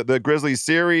the Grizzlies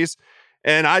series.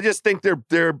 And I just think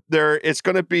it's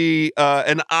going to be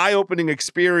an eye-opening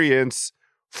experience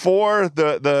for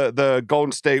the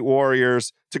Golden State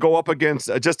Warriors to go up against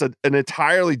just an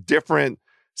entirely different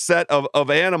set of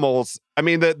animals. I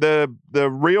mean, the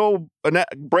real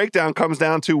breakdown comes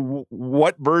down to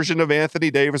what version of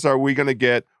Anthony Davis are we going to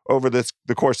get over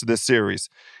the course of this series.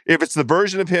 If it's the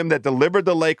version of him that delivered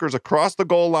the Lakers across the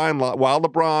goal line while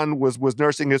LeBron was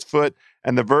nursing his foot,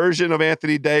 and the version of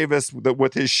Anthony Davis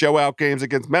with his show-out games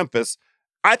against Memphis,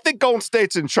 I think Golden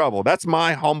State's in trouble. That's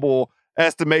my humble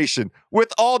estimation,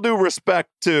 with all due respect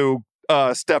to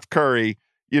Steph Curry,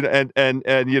 and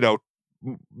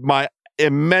my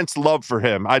immense love for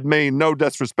him. I mean no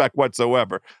disrespect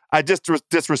whatsoever. I just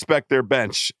disrespect their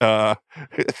bench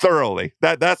thoroughly.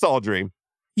 That's all, Dream.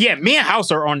 Yeah, me and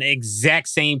House are on the exact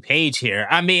same page here.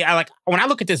 I mean, when I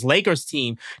look at this Lakers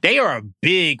team, they are a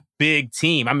big, big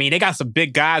team. I mean, they got some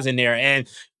big guys in there. And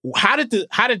how did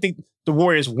the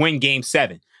Warriors win Game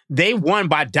 7? They won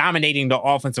by dominating the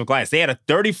offensive glass. They had a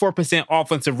 34%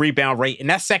 offensive rebound rate. In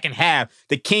that second half,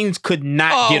 the Kings could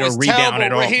not get a rebound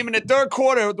at all. Raheem, in the third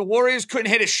quarter, the Warriors couldn't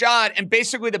hit a shot, and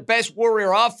basically the best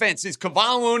Warrior offense is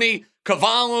Kevon Looney.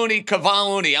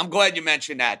 I'm glad you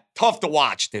mentioned that. Tough to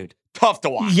watch, dude. Tough to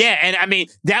watch. Yeah, and I mean,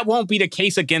 that won't be the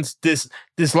case against this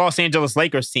Los Angeles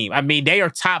Lakers team. I mean, they are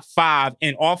top 5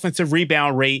 in offensive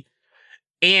rebound rate,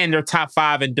 and they're top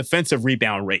 5 in defensive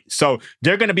rebound rate. So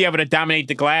they're going to be able to dominate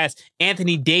the glass.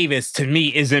 Anthony Davis, to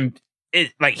me,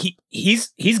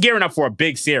 he's gearing up for a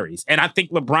big series. And I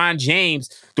think LeBron James,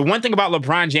 the one thing about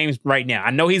LeBron James right now,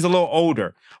 I know he's a little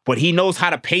older, but he knows how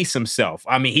to pace himself.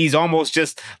 I mean, he's almost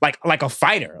just like a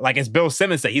fighter. Like as Bill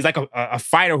Simmons said, he's like a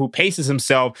fighter who paces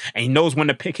himself and he knows when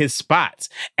to pick his spots.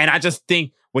 And I just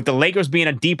think with the Lakers being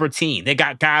a deeper team, they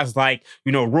got guys like,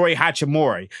 Roy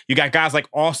Hachimura. You got guys like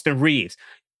Austin Reeves.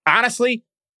 Honestly,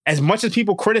 as much as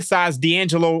people criticize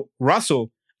D'Angelo Russell,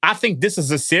 I think this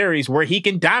is a series where he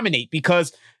can dominate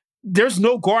because there's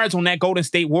no guards on that Golden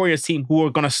State Warriors team who are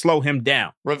going to slow him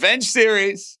down. Revenge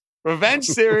series for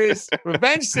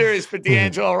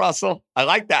D'Angelo Russell. I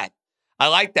like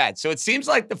that. So it seems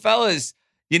like the fellas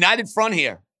united front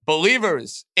here.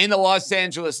 Believers in the Los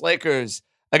Angeles Lakers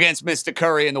against Mr.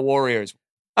 Curry and the Warriors.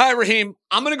 All right, Raheem,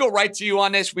 I'm going to go right to you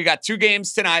on this. We got 2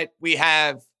 games tonight. We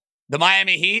have the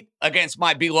Miami Heat against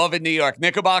my beloved New York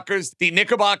Knickerbockers. The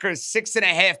Knickerbockers,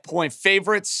 6.5-point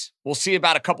favorites. We'll see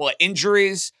about a couple of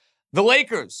injuries. The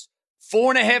Lakers,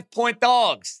 4.5-point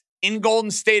dogs in Golden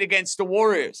State against the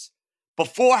Warriors.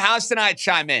 Before House and I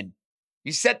chime in,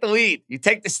 you set the lead. You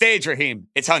take the stage, Raheem.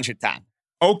 It's 100 time.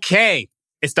 Okay.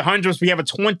 It's the hundreds. We have a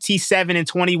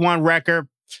 27-21 record.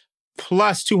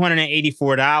 Plus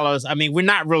 $284. I mean, we're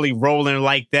not really rolling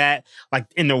like that, like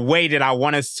in the way that I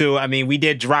want us to. I mean, we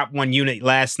did drop 1 unit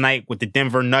last night with the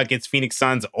Denver Nuggets, Phoenix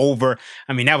Suns over.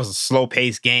 I mean, that was a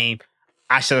slow-paced game.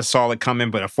 I should have saw it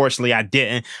coming, but unfortunately I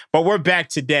didn't. But we're back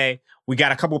today. We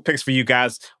got a couple of picks for you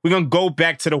guys. We're going to go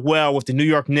back to the well with the New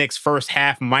York Knicks first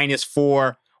half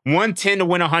 -4. 110 to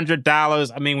win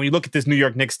 $100. I mean, when you look at this New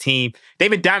York Knicks team, they've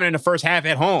been dominating the first half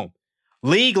at home.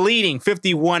 League leading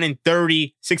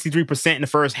 51-30, 63% in the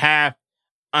first half,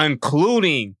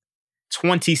 including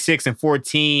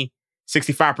 26-14,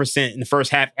 65% in the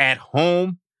first half at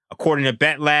home, according to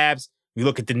Bet Labs. You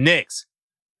look at the Knicks,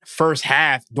 first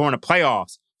half during the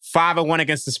playoffs, 5-1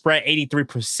 against the spread,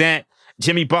 83%.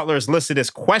 Jimmy Butler is listed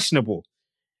as questionable.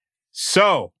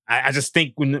 So I just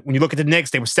think when you look at the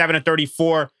Knicks, they were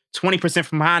 7-34, 20%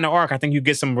 from behind the arc. I think you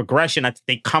get some regression. I think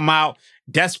they come out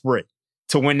desperate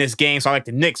to win this game. So I like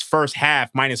the Knicks first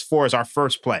half -4 is our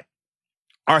first play.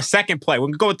 Our second play, we're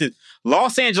going to go with the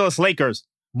Los Angeles Lakers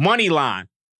money line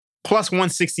plus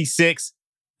 166.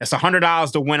 That's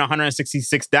 $100 to win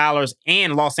 $166.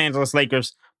 And Los Angeles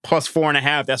Lakers plus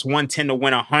 4.5. That's 110 to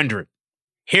win 100.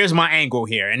 Here's my angle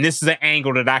here. And this is an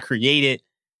angle that I created.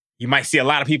 You might see a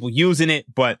lot of people using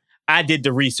it, but I did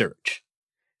the research.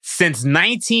 Since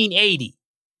 1980,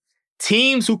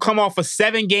 teams who come off a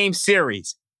 7-game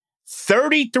series,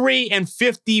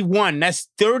 33-51, that's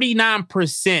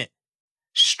 39%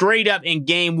 straight up in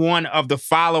game 1 of the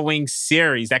following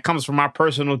series. That comes from my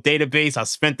personal database. I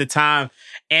spent the time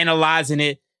analyzing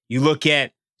it. You look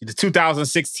at the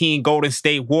 2016 Golden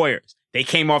State Warriors. They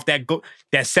came off that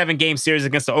 7-game series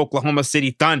against the Oklahoma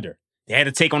City Thunder. They had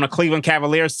to take on a Cleveland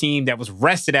Cavaliers team that was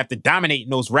rested after dominating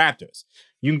those Raptors.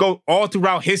 You can go all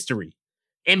throughout history.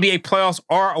 NBA playoffs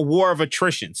are a war of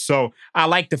attrition. So I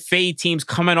like the fade teams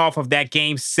coming off of that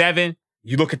game 7.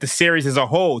 You look at the series as a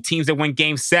whole, teams that win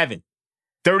game 7,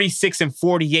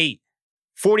 36-48,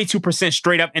 42%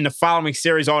 straight up in the following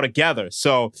series altogether.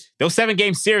 So those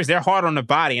 7-game series, they're hard on the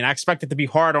body, and I expect it to be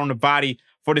hard on the body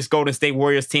for this Golden State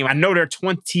Warriors team. I know they're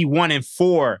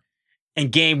 21-4 in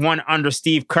game 1 under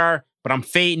Steve Kerr, but I'm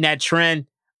fading that trend.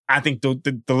 I think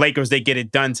the Lakers, they get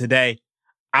it done today.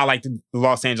 I like the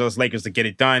Los Angeles Lakers to get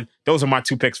it done. Those are my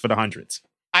 2 picks for the hundreds.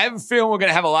 I have a feeling we're going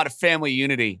to have a lot of family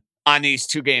unity on these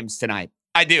 2 games tonight.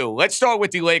 I do. Let's start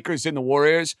with the Lakers and the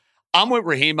Warriors. I'm with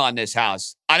Raheem on this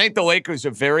house. I think the Lakers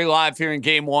are very live here in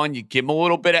game 1. You give them a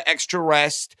little bit of extra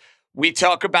rest. We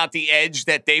talk about the edge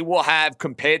that they will have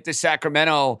compared to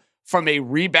Sacramento from a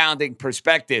rebounding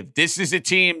perspective. This is a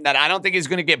team that I don't think is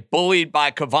going to get bullied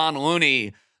by Kevon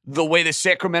Looney the way the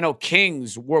Sacramento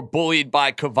Kings were bullied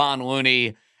by Kevon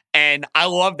Looney. And I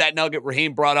love that nugget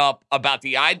Raheem brought up about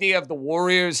the idea of the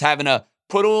Warriors having to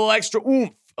put a little extra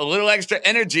oomph, a little extra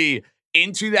energy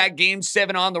into that Game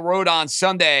 7 on the road on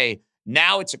Sunday.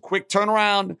 Now it's a quick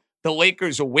turnaround. The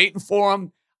Lakers are waiting for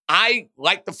them. I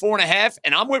like the 4.5,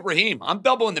 and I'm with Raheem. I'm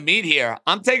doubling the meat here.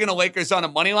 I'm taking the Lakers on a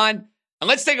money line. And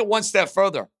let's take it one step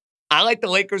further. I like the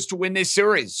Lakers to win this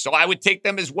series, so I would take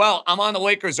them as well. I'm on the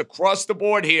Lakers across the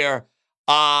board here.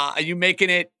 Are you making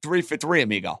it 3 for 3,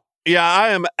 amigo? Yeah, I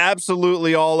am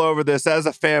absolutely all over this as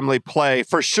a family play.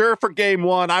 For sure for Game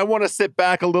 1, I want to sit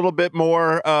back a little bit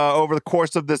more over the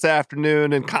course of this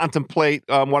afternoon and contemplate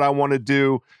what I want to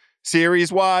do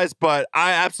series-wise, but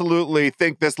I absolutely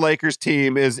think this Lakers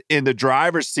team is in the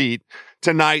driver's seat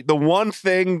tonight. The one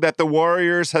thing that the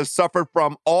Warriors have suffered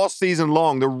from all season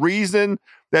long, the reason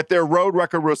that their road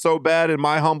record was so bad, in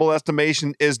my humble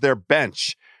estimation, is their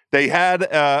bench. They had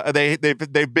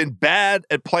they've been bad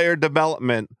at player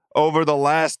development over the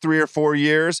last 3 or 4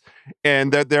 years,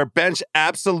 and their bench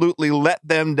absolutely let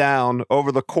them down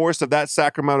over the course of that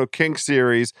Sacramento Kings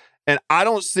series. And I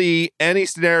don't see any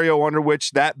scenario under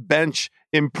which that bench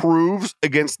improves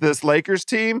against this Lakers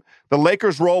team. The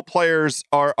Lakers role players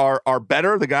are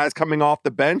better. The guys coming off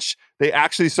the bench, they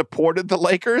actually supported the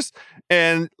Lakers.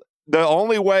 And the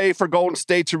only way for Golden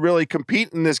State to really compete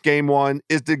in this Game 1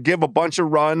 is to give a bunch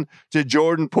of run to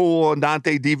Jordan Poole and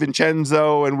Dante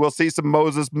DiVincenzo, and we'll see some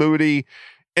Moses Moody.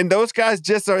 And those guys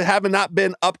just have not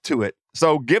been up to it.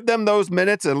 So give them those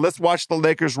minutes, and let's watch the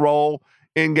Lakers roll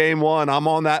in Game 1. I'm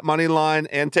on that money line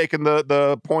and taking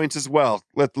the points as well.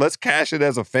 Let's cash it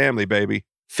as a family, baby.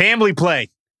 Family play.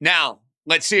 Now,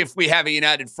 let's see if we have a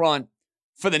united front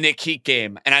for the Knick Heat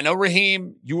game. And I know,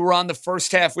 Raheem, you were on the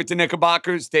first half with the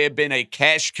Knickerbockers. They have been a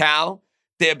cash cow.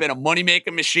 They have been a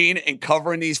money-making machine in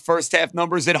covering these first half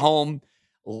numbers at home.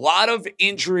 A lot of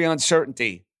injury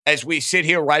uncertainty as we sit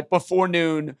here right before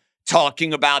noon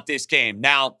talking about this game.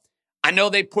 Now, I know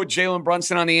they put Jalen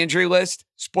Brunson on the injury list.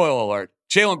 Spoiler alert.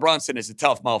 Jalen Brunson is a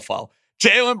tough mofo.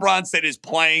 Jalen Brunson is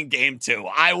playing Game 2.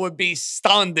 I would be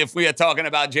stunned if we are talking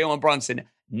about Jalen Brunson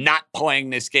not playing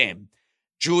this game.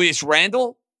 Julius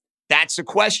Randle, that's a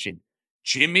question.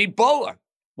 Jimmy Butler,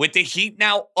 with the Heat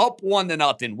now up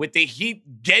 1-0, with the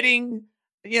Heat getting,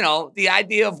 the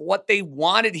idea of what they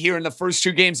wanted here in the first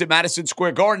 2 games at Madison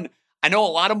Square Garden. I know a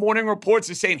lot of morning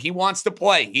reports are saying he wants to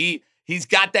play. He's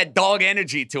got that dog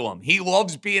energy to him. He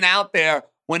loves being out there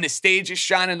when the stage is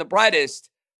shining the brightest,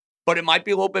 but it might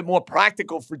be a little bit more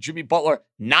practical for Jimmy Butler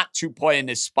not to play in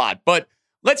this spot. But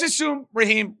let's assume,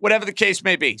 Raheem, whatever the case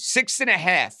may be,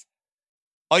 6.5.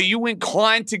 Are you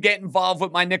inclined to get involved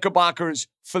with my Knickerbockers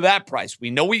for that price? We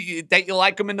know that you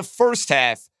like them in the first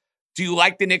half. Do you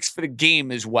like the Knicks for the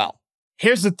game as well?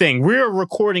 Here's the thing. We're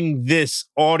recording this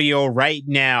audio right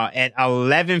now at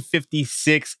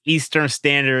 11:56 Eastern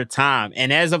Standard Time.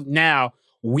 And as of now,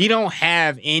 we don't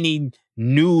have any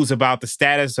news about the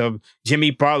status of Jimmy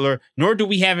Butler, nor do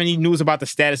we have any news about the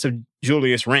status of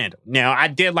Julius Randle. Now, I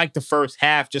did like the first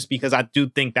half just because I do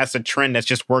think that's a trend that's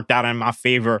just worked out in my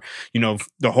favor,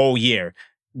 the whole year.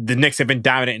 The Knicks have been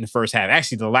dominant in the first half,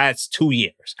 actually the last 2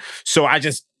 years. So I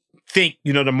just think,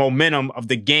 the momentum of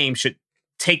the game should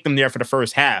take them there for the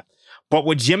first half. But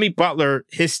with Jimmy Butler,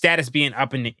 his status being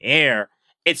up in the air,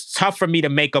 it's tough for me to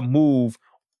make a move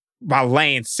by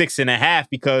laying 6.5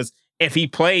 because if he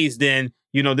plays, then,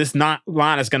 this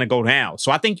line is going to go down.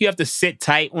 So I think you have to sit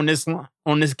tight on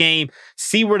this game,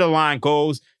 see where the line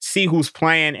goes, see who's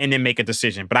playing, and then make a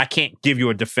decision. But I can't give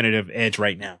you a definitive edge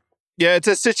right now. Yeah, it's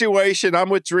a situation. I'm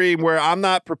with Dream where I'm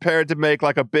not prepared to make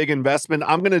like a big investment.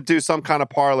 I'm going to do some kind of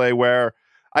parlay where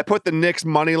I put the Knicks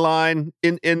money line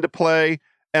into play,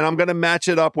 and I'm going to match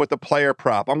it up with a player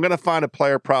prop. I'm going to find a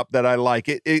player prop that I like.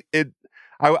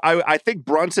 I think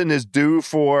Brunson is due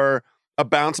for a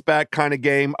bounce back kind of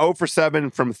game, 0 for 7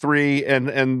 from 3,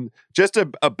 and just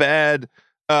a bad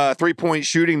 3-point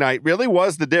shooting night really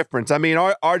was the difference. I mean,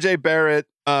 RJ Barrett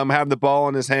having the ball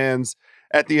in his hands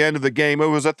at the end of the game. It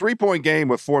was a 3-point game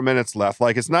with 4 minutes left.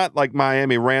 Like, it's not like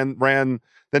Miami ran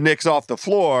the Knicks off the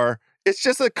floor. It's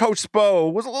just that Coach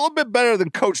Spo was a little bit better than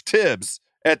Coach Tibbs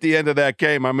at the end of that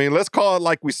game. I mean, let's call it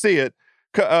like we see it.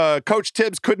 Coach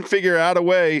Tibbs couldn't figure out a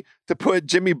way to put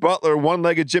Jimmy Butler,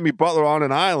 one-legged Jimmy Butler, on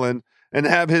an island and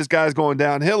have his guys going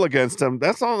downhill against him.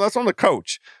 That's on the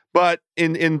coach. But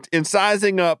in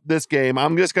sizing up this game,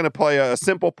 I'm just going to play a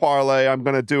simple parlay. I'm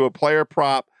going to do a player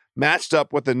prop matched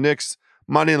up with the Knicks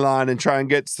money line and try and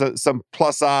get some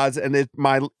plus odds. And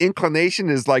my inclination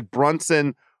is like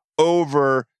Brunson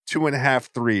over 2.5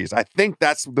 threes. I think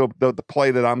that's the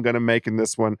play that I'm going to make in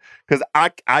this one because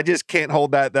I just can't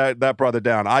hold that brother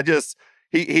down.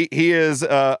 He is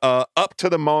up to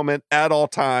the moment at all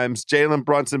times. Jalen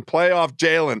Brunson, playoff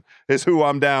Jalen, is who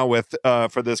I'm down with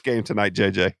for this game tonight,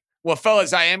 JJ. Well,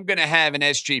 fellas, I am going to have an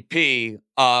SGP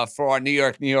for our New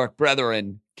York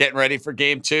brethren getting ready for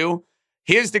game 2.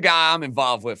 Here's the guy I'm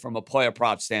involved with from a player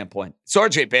prop standpoint. It's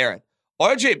RJ Barrett.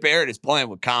 RJ Barrett is playing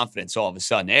with confidence all of a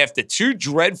sudden. After 2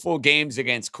 dreadful games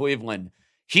against Cleveland,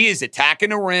 he is attacking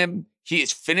the rim, he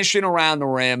is finishing around the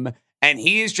rim, and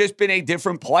he has just been a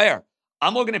different player.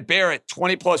 I'm looking at Barrett,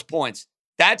 20-plus points.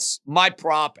 That's my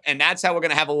prop, and that's how we're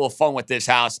going to have a little fun with this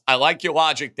house. I like your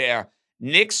logic there.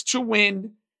 Knicks to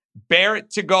win, Barrett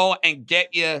to go and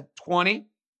get you 20.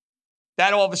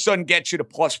 That all of a sudden gets you to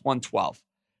plus 112.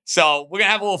 So we're going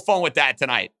to have a little fun with that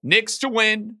tonight. Knicks to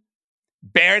win,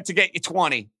 Barrett to get you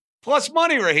 20. Plus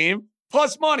money, Raheem.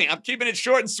 Plus money. I'm keeping it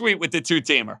short and sweet with the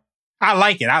 2-teamer. I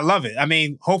like it. I love it. I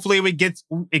mean, hopefully it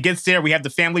gets there. We have the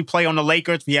family play on the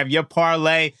Lakers. We have your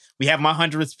parlay. We have my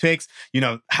hundreds picks.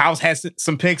 House has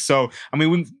some picks. So, I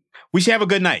mean, we should have a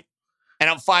good night. And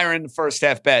I'm firing the first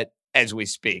half bet as we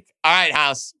speak. All right,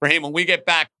 House. Raheem, when we get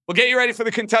back, we'll get you ready for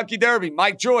the Kentucky Derby.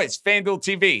 Mike Joyce, FanDuel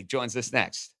TV, joins us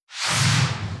next.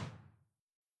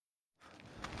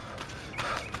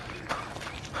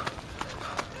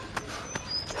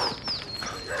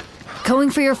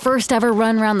 Going for your first ever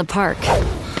run around the park.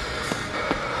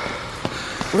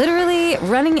 Literally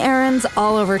running errands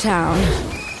all over town.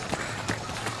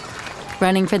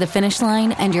 Running for the finish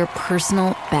line and your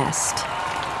personal best.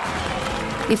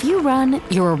 If you run,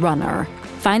 you're a runner.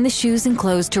 Find the shoes and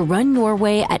clothes to run your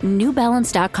way at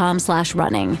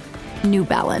newbalance.com/running. New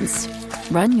Balance.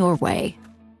 Run your way.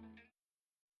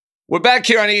 We're back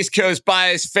here on East Coast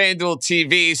Bias, FanDuel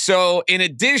TV. So in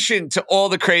addition to all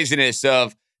the craziness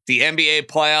of the NBA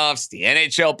playoffs, the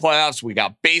NHL playoffs, we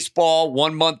got baseball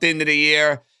 1 month into the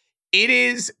year. It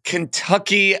is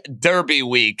Kentucky Derby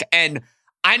week, and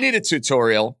I need a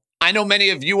tutorial. I know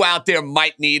many of you out there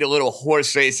might need a little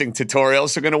horse racing tutorial,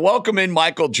 so I'm going to welcome in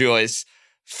Michael Joyce,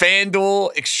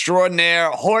 FanDuel extraordinaire,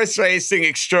 horse racing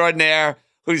extraordinaire,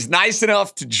 who's nice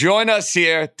enough to join us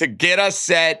here to get us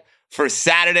set for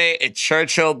Saturday at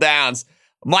Churchill Downs.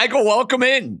 Michael, welcome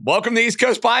in. Welcome to East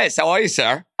Coast Bias. How are you,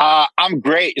 sir? I'm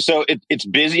great. So it's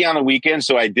busy on the weekend,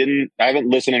 so I haven't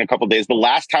listened in a couple of days. The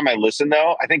last time I listened,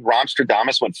 though, I think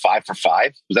Romstradamus went 5 for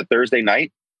 5. Was that Thursday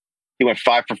night? He went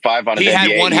 5 for 5 on his NBA.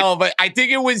 He had one hell of a. I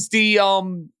think it was the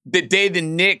day the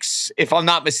Knicks, if I'm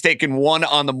not mistaken, won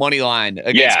on the money line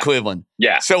against Cleveland.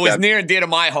 Yeah. So it was near and dear to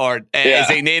my heart as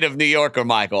a native New Yorker,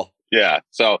 Michael. Yeah.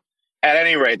 So at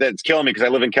any rate, that's killing me because I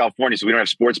live in California, so we don't have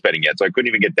sports betting yet, so I couldn't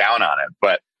even get down on it.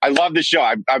 But I love the show.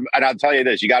 And I'll tell you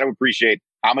this: you got to appreciate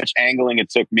how much angling it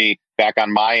took me back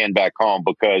on my end back home,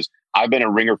 because I've been a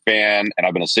Ringer fan and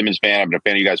I've been a Simmons fan. I've been a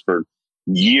fan of you guys for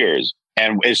years.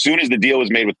 And as soon as the deal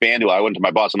was made with FanDuel, I went to my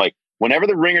boss. I'm like, whenever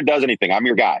the Ringer does anything, I'm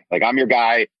your guy. Like, I'm your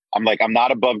guy. I'm like, I'm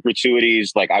not above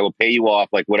gratuities. Like, I will pay you off,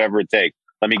 like whatever it takes.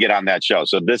 Let me get on that show.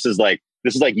 So this is like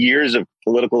years of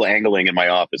political angling in my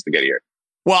office to get here.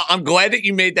 Well, I'm glad that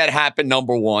you made that happen,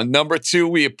 number one. Number two,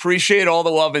 we appreciate all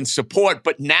the love and support.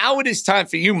 But now it is time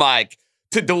for you, Mike,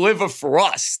 to deliver for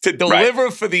us, to deliver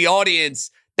for the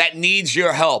audience that needs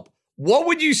your help. What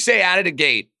would you say out of the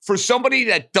gate for somebody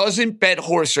that doesn't bet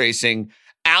horse racing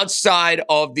outside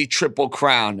of the Triple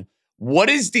Crown? What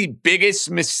is the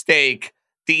biggest mistake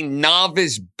the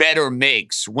novice bettor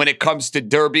makes when it comes to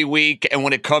Derby week and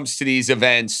when it comes to these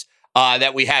events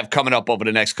that we have coming up over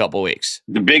the next couple of weeks?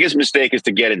 The biggest mistake is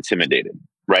to get intimidated,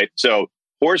 right? So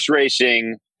horse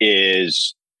racing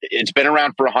it's been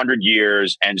around for 100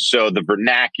 years. And so the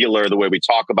vernacular, the way we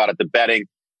talk about it, the betting,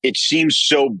 it seems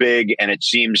so big and it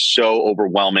seems so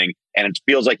overwhelming. And it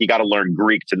feels like you got to learn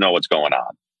Greek to know what's going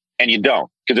on. And you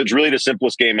don't, because it's really the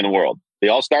simplest game in the world. They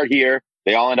all start here.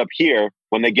 They all end up here.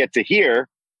 When they get to here,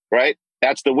 right?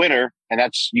 That's the winner. And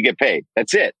you get paid.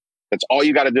 That's it. That's all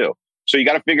you got to do. So you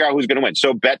got to figure out who's going to win.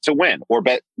 So bet to win, or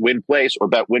bet win place, or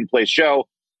bet win place show.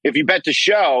 If you bet to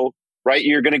show, right,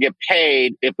 you're going to get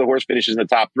paid if the horse finishes in the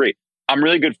top 3. I'm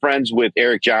really good friends with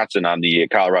Eric Johnson on the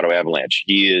Colorado Avalanche.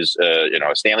 He is a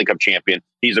Stanley Cup champion.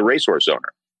 He's a racehorse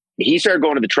owner. He started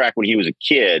going to the track when he was a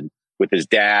kid with his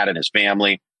dad and his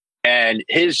family. And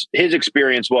his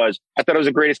experience was, I thought it was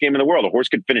the greatest game in the world. A horse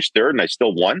could finish third and I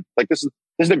still won. Like, this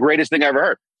is the greatest thing I ever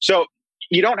heard. So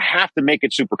you don't have to make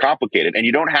it super complicated, and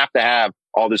you don't have to have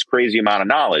all this crazy amount of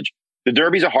knowledge. The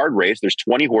Derby's a hard race. There's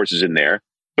 20 horses in there,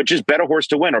 but just bet a horse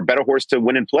to win or bet a horse to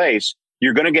win in place.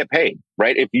 You're going to get paid,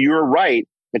 right? If you're right,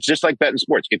 it's just like betting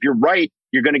sports. If you're right,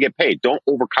 you're going to get paid. Don't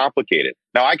overcomplicate it.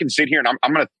 Now I can sit here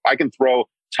and I can throw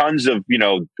tons of,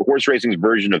 horse racing's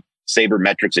version of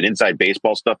sabermetrics and inside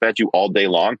baseball stuff at you all day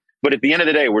long. But at the end of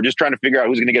the day, we're just trying to figure out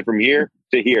who's going to get from here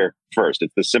to here first.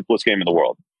 It's the simplest game in the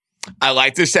world. I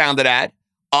like the sound of that.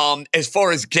 As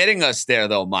far as getting us there,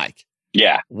 though, Mike.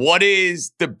 Yeah. What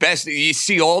is the best? You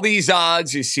see all these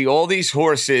odds, you see all these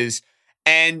horses,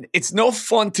 and it's no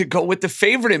fun to go with the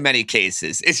favorite in many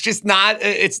cases. It's just not,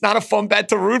 it's not a fun bet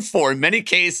to root for. In many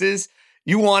cases,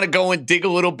 you want to go and dig a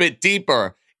little bit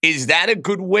deeper. Is that a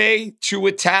good way to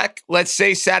attack, let's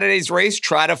say, Saturday's race?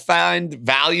 Try to find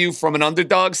value from an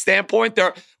underdog standpoint?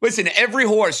 Listen, every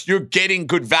horse, you're getting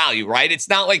good value, right? It's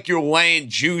not like you're laying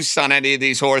juice on any of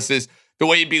these horses the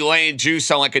way you'd be laying juice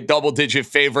on like a double-digit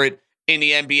favorite in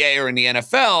the NBA or in the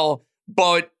NFL.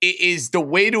 But is the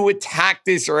way to attack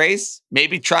this race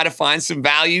maybe try to find some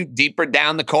value deeper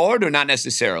down the card, or not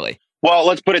necessarily? Well,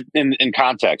 let's put it in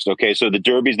context. Okay, so the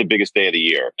Derby is the biggest day of the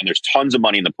year, and there's tons of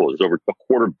money in the pool. There's over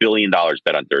 $250 million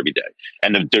bet on Derby Day,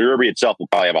 and the Derby itself will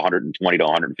probably have 120 to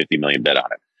 150 million bet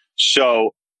on it.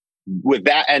 So, with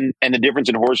that, and the difference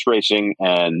in horse racing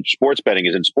and sports betting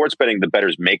is in sports betting, the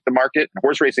bettors make the market. In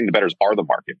horse racing, the bettors are the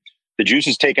market. The juice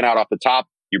is taken out off the top.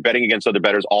 You're betting against other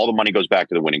bettors. All the money goes back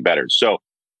to the winning bettors. So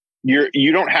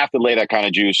you don't have to lay that kind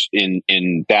of juice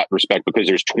in that respect because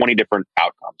there's 20 different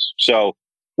outcomes. So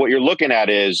what you're looking at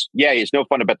is, yeah, it's no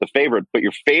fun to bet the favorite, but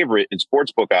your favorite in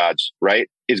sportsbook odds, right,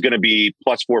 is going to be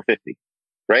plus 450,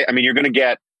 right? I mean, you're going to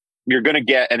get,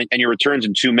 and your returns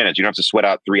in 2 minutes. You don't have to sweat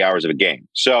out 3 hours of a game.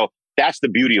 So that's the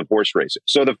beauty of horse racing.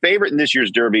 So the favorite in this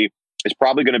year's Derby is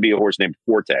probably going to be a horse named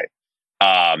Forte.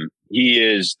 He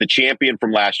is the champion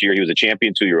from last year. He was a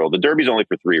champion 2-year-old. The Derby's only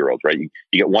for 3-year-olds, right? You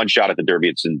get one shot at the Derby.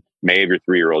 It's in May of your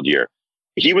 3-year-old year.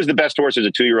 He was the best horse as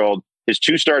a 2-year-old. His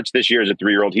 2 starts this year as a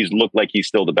 3-year-old. He's looked like he's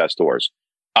still the best horse.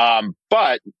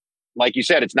 But like you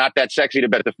said, it's not that sexy to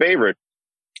bet the favorite.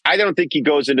 I think he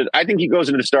goes into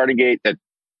the starting gate at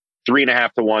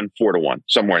 3.5 to 1, 4 to 1,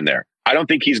 somewhere in there. I don't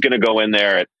think he's going to go in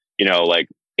there at, like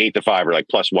 8 to 5 or like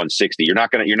plus 160. You're not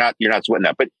sweating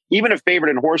that. But even a favorite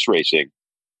in horse racing,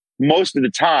 most of the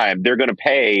time they're going to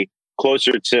pay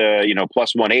closer to,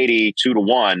 plus 180, 2 to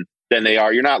 1 than they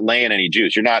are. You're not laying any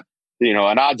juice. You're not,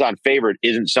 an odds on favorite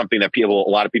isn't something that a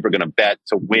lot of people are going to bet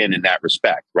to win in that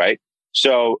respect. Right.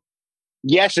 So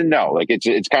yes and no, like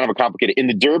it's kind of a complicated. In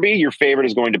the Derby, your favorite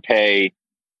is going to pay,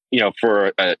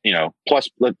 for, plus,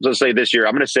 let's say this year,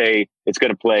 I'm going to say it's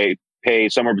going to pay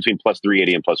somewhere between plus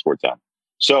 380 and plus 410.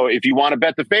 So if you want to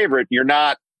bet the favorite, you're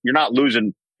not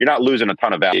losing a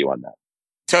ton of value on that.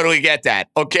 Totally get that.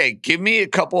 Okay, give me a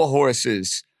couple of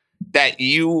horses that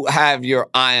you have your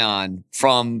eye on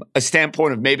from a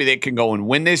standpoint of maybe they can go and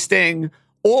win this thing,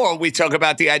 or we talk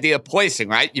about the idea of placing,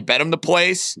 right? You bet them to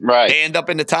place, right? They end up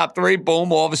in the top 3,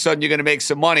 boom, all of a sudden you're going to make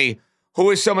some money. Who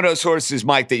are some of those horses,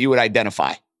 Mike, that you would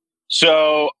identify?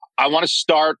 So I want to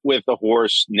start with a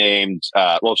horse named,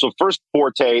 so first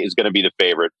Forte is going to be the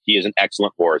favorite. He is an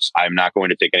excellent horse. I'm not going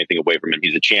to take anything away from him.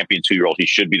 He's a champion 2-year-old. He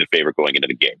should be the favorite going into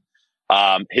the game.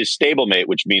 His stablemate,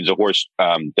 which means a horse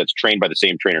that's trained by the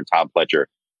same trainer, Tom Pletcher,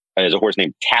 is a horse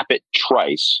named Tappet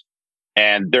Trice.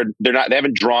 And they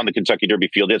haven't drawn the Kentucky Derby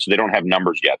field yet, so they don't have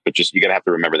numbers yet. But just, you're going to have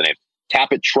to remember the name.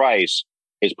 Tappet Trice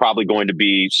is probably going to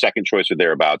be second choice or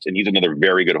thereabouts, and he's another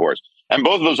very good horse. And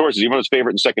both of those horses, even his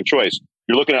favorite and second choice,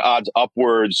 you're looking at odds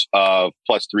upwards of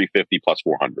plus 350, plus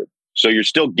 400. So you're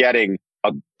still getting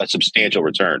a substantial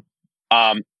return.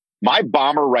 My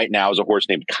bomber right now is a horse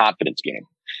named Confidence Game.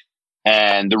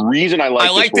 And the reason I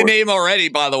like the name already,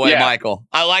 by the way, Michael.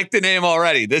 I like the name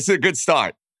already. This is a good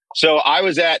start. So I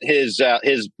was at his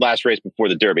last race before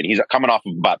the Derby, and he's coming off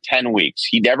of about 10 weeks.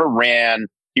 He never ran.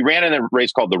 He ran in a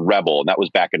race called the Rebel, and that was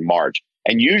back in March.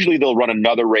 And usually they'll run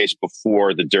another race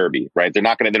before the Derby, right? They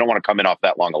don't want to come in off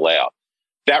that long a layoff.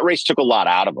 That race took a lot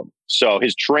out of him. So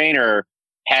his trainer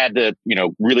had to,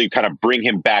 really kind of bring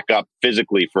him back up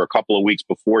physically for a couple of weeks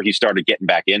before he started getting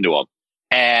back into him.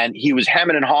 And he was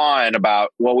hemming and hawing about,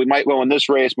 well, we might go in this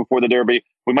race before the Derby.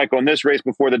 We might go in this race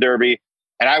before the Derby.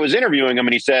 And I was interviewing him,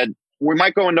 and he said, we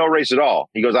might go in no race at all.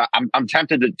 He goes, I'm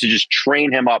tempted to just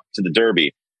train him up to the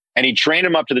Derby. And he trained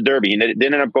him up to the Derby. He didn't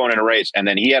end up going in a race. And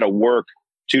then he had to work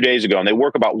 2 days ago, and they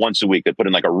work about once a week. They put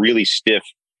in like a really stiff,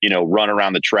 run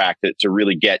around the track to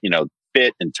really get,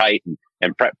 fit and tight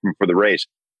and prep him for the race.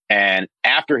 And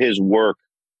after his work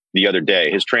the other day,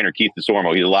 his trainer, Keith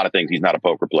DeSormo, he's a lot of things. He's not a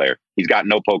poker player. He's got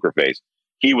no poker face.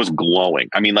 He was glowing.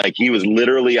 I mean, like, he was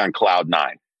literally on cloud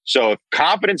 9. So if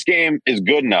Confidence Game is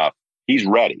good enough, he's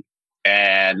ready.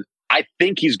 And I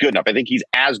think he's good enough. I think he's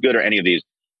as good as any of these.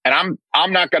 And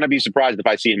I'm not going to be surprised if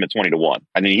I see him at 20 to 1.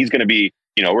 I mean, he's going to be,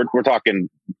 we're talking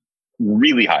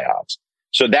really high odds.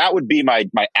 So that would be my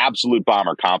absolute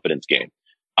bomber Confidence Game.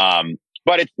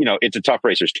 But it's a tough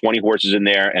race. There's 20 horses in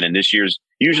there. And in this year's,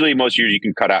 usually most years you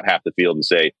can cut out half the field and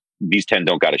say, these 10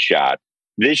 don't got a shot.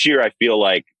 This year, I feel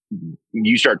like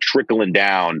you start trickling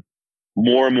down.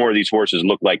 More and more of these horses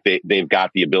look like they've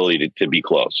got the ability to be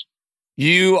close.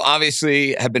 You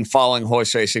obviously have been following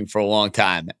horse racing for a long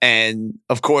time. And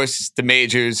of course, the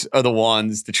majors are the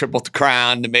ones, the Triple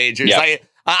Crown, the majors. Yep.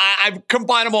 I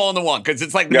combine them all into one because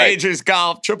it's like the majors,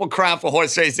 golf, Triple Crown for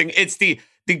horse racing. It's the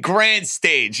grand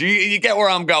stage. You get where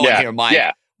I'm going here, Mike.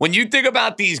 Yeah. When you think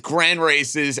about these grand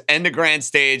races and the grand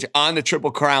stage on the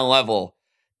Triple Crown level,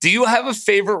 do you have a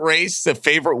favorite race, a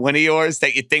favorite win of yours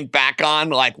that you think back on?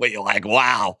 Like, what you're like,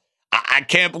 wow, I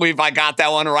can't believe I got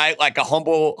that one right. Like a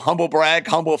humble brag,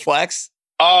 humble flex.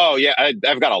 Oh yeah,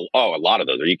 I've got a lot of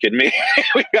those. Are you kidding me?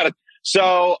 We got to.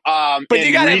 So, but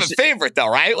you gotta have a favorite though,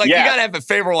 right? Like you gotta have a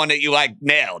favorite one that you like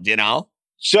nailed.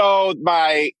 So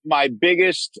my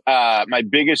biggest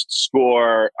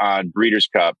score on Breeders'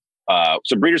 Cup.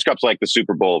 So Breeders' Cup's like the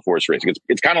Super Bowl of horse racing.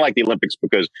 It's kind of like the Olympics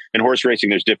because in horse racing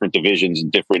there's different divisions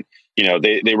and different,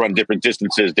 they run different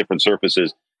distances, different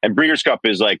surfaces. And Breeders' Cup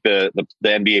is like the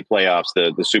NBA playoffs,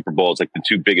 the Super Bowl. It's like the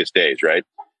two biggest days, right?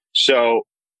 So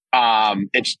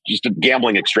it's just a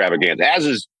gambling extravaganza, as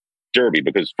is Derby,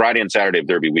 because Friday and Saturday of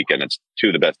Derby weekend, it's two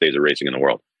of the best days of racing in the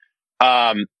world.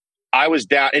 I was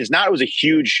down. It's not that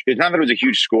it was a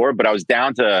huge score, but I was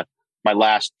down to my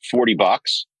last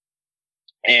 $40.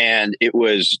 And it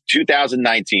was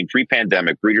 2019,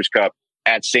 pre-pandemic, Breeders' Cup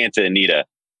at Santa Anita.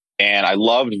 And I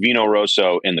loved Vino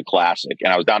Rosso in the Classic.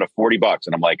 And I was down to $40.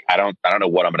 And I'm like, I don't know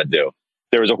what I'm going to do.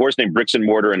 There was a horse named Bricks and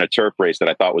Mortar in a turf race that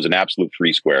I thought was an absolute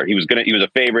free square. He was a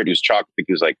favorite. He was chalk. I think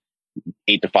he was like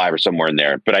 8-5 or somewhere in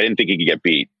there, but I didn't think he could get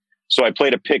beat. So I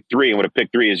played a pick 3. And what a pick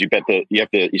 3 is,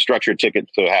 you structure a ticket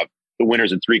to have the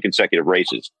winners in 3 consecutive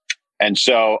races. And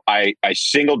so I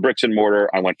singled Bricks and Mortar.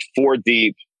 I went 4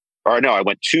 deep. Or no, I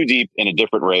went 2 deep in a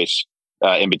different race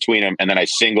in between them, and then I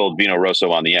singled Vino Rosso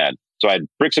on the end. So I had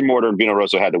Bricks and Mortar and Vino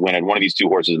Rosso had to win, and one of these 2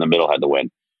 horses in the middle had to win.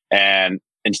 And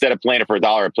instead of playing it for $1,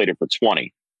 I played it for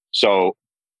 20. So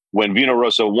when Vino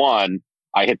Rosso won,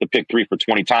 I hit the pick 3 for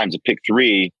 20 times. The pick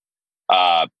 3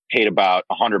 paid about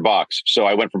 $100. So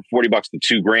I went from $40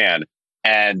 to $2,000,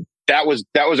 and that was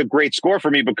a great score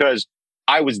for me because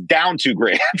I was down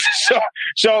 $2,000.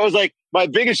 so it was like my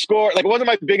biggest score. Like, it wasn't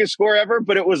my biggest score ever,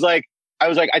 but it was like,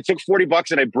 I took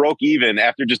 $40 and I broke even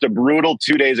after just a brutal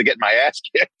 2 days of getting my ass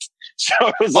kicked. So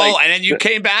it was like, and then you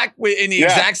came back in the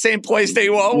exact same place that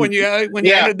you were when you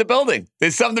entered the building.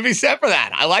 There's something to be said for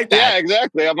that. I like that. Yeah,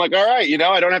 exactly. I'm like, all right,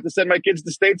 I don't have to send my kids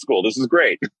to state school. This is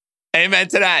great. Amen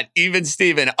to that. Even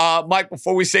Steven. Mike,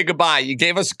 before we say goodbye, you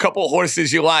gave us a couple of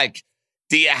horses you like.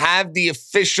 Do you have the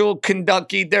official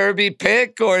Kentucky Derby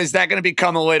pick, or is that going to be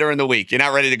coming later in the week? You're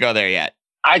not ready to go there yet.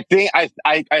 I think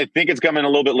it's coming a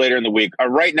little bit later in the week.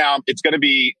 Right now, it's going to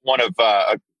be one of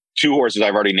 2 horses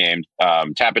I've already named: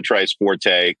 Tapatrice,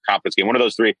 Forte, Confiscate. One of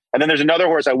those 3, and then there's another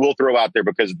horse I will throw out there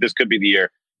because this could be the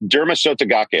year. Derma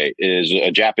Sotogake is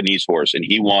a Japanese horse, and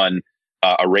he won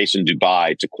a race in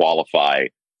Dubai to qualify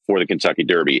for the Kentucky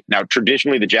Derby. Now,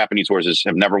 traditionally, the Japanese horses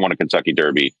have never won a Kentucky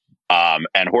Derby.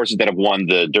 And horses that have won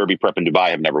the Derby Prep in Dubai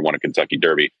have never won a Kentucky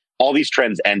Derby. All these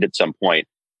trends end at some point.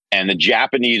 And the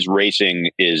Japanese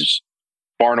racing is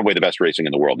far and away the best racing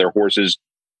in the world. Their horses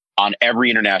on every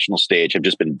international stage have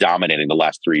just been dominating the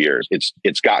last 3 years.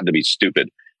 It's gotten to be stupid.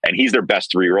 And he's their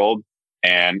best 3-year-old.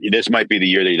 And this might be the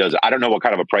year that he does it. I don't know what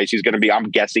kind of a price he's going to be. I'm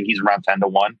guessing he's around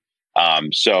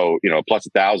 10-1. So, plus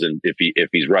 1,000 if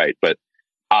he's right. But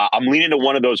I'm leaning to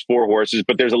one of those 4 horses,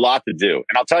 but there's a lot to do.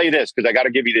 And I'll tell you this, because I got to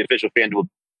give you the official FanDuel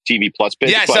TV Plus pick.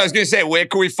 Yes, I was going to say, where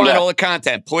can we find all the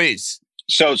content, please?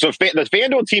 So the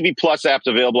FanDuel TV Plus app's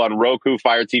available on Roku,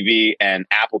 Fire TV, and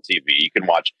Apple TV. You can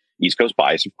watch East Coast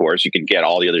Bias, of course. You can get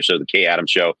all the other shows, the Kay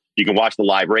Adams Show. You can watch the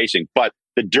live racing. But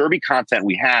the Derby content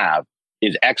we have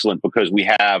is excellent because we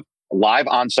have live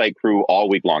on-site crew all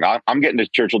week long. I'm getting to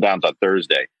Churchill Downs on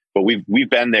Thursday, but we've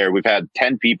been there. We've had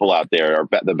 10 people out there,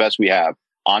 the best we have,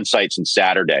 on site since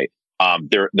Saturday.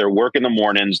 They're working the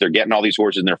mornings. They're getting all these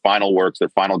horses in their final works, their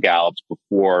final gallops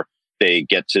before they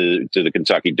get to the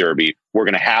Kentucky Derby. We're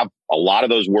going to have a lot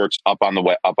of those works up on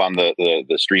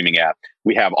the streaming app.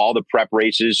 We have all the prep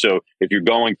races. So if you're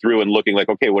going through and looking like,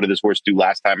 okay, what did this horse do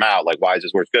last time out? Like, why is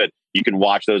this horse good? You can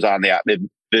watch those on the app.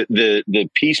 The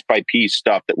piece by piece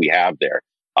stuff that we have there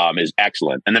is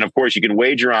excellent. And then of course you can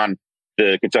wager on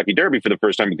the Kentucky Derby for the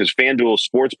first time because FanDuel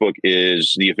Sportsbook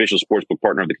is the official sportsbook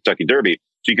partner of the Kentucky Derby.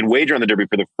 So you can wager on the Derby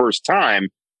for the first time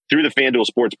through the FanDuel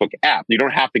Sportsbook app. You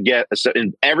don't have to get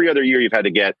in every other year you've had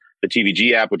to get the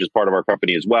TVG app, which is part of our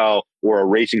company as well, or a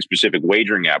racing specific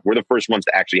wagering app. We're the first ones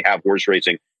to actually have horse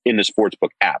racing in the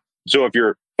Sportsbook app. So if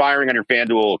you're firing on your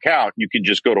FanDuel account, you can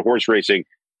just go to horse racing,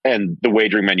 and the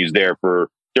wagering menu's there for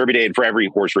Derby Day and for every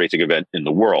horse racing event in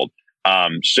the world.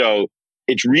 So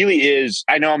it really is.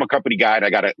 I know I'm a company guy,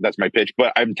 and that's my pitch.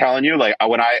 But I'm telling you, like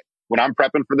when I'm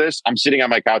prepping for this, I'm sitting on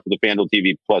my couch with the FanDuel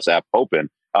TV Plus app open,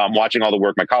 watching all the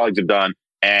work my colleagues have done,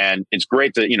 and it's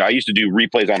great to I used to do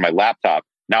replays on my laptop.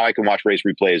 Now I can watch race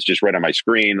replays just right on my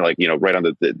screen, like right on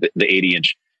the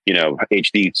 80-inch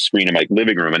HD screen in my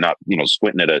living room, and not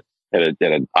squinting at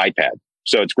an iPad.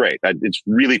 So it's great. It's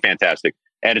really fantastic,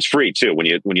 and it's free too when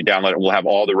you download it. We'll have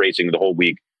all the racing the whole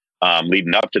week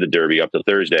leading up to the Derby, up to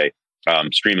Thursday,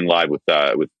 streaming live with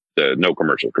no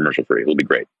commercial free. It'll be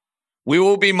great. We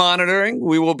will be monitoring.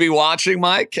 We will be watching,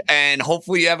 Mike, and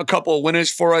hopefully you have a couple of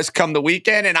winners for us come the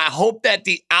weekend. And I hope that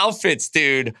the outfits,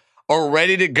 dude, are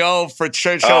ready to go for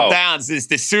Churchill Downs. Is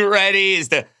the suit ready? Is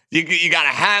you got to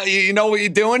have, you know what you're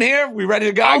doing here? We ready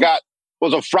to go?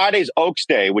 So Friday's Oaks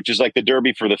Day, which is like the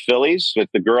Derby for the fillies with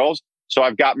the girls. So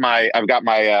I've got my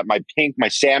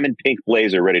salmon pink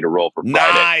blazer ready to roll for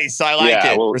Friday. Nice. I like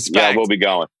it. Respect. Yeah, we'll be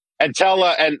going. And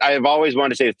and I've always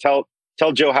wanted to say,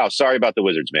 tell Joe House, sorry about the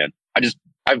Wizards, man.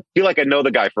 I feel like I know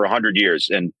the guy for 100 years,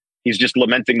 and he's just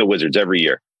lamenting the Wizards every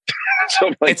year.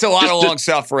 So it's a lot of long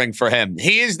suffering for him.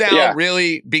 He is now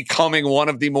really becoming one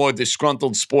of the more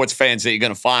disgruntled sports fans that you're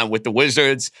going to find with the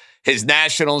Wizards. His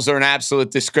Nationals are an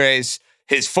absolute disgrace.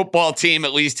 His football team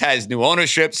at least has new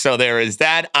ownership, so there is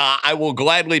that. I will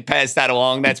gladly pass that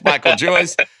along. That's Michael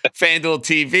Joyce, FanDuel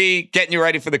TV, getting you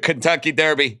ready for the Kentucky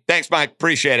Derby. Thanks, Mike.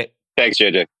 Appreciate it. Thanks,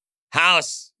 JJ.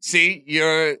 House, see,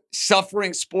 your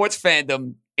suffering sports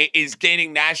fandom is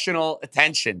gaining national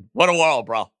attention. What a world,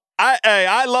 bro.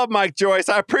 I love Mike Joyce.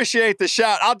 I appreciate the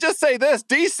shout. I'll just say this.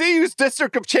 DC's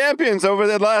District of Champions over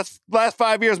the last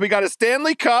 5 years. We got a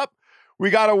Stanley Cup. We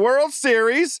got a World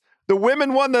Series. The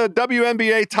women won the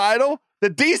WNBA title. The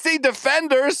DC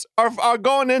Defenders are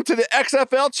going into the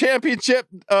XFL championship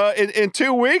in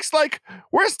 2 weeks. Like,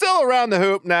 we're still around the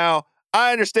hoop now.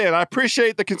 I understand. I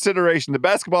appreciate the consideration. The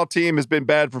basketball team has been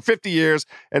bad for 50 years,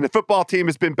 and the football team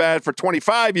has been bad for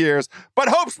 25 years. But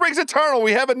hope springs eternal.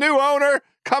 We have a new owner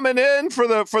coming in for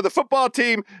the football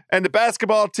team, and the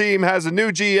basketball team has a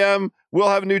new GM. We'll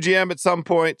have a new GM at some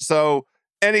point. So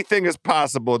anything is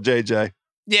possible, JJ.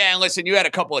 Yeah, and listen, you had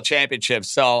a couple of championships,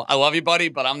 so I love you, buddy,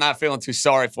 but I'm not feeling too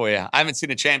sorry for you. I haven't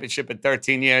seen a championship in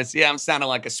 13 years. Yeah, I'm sounding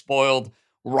like a spoiled,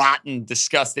 rotten,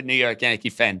 disgusted New York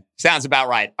Yankee fan. Sounds about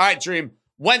right. All right, Dream.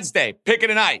 Wednesday, pick of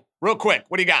the night. Real quick,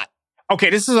 what do you got? Okay,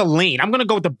 this is a lean. I'm going to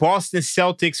go with the Boston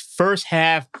Celtics first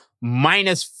half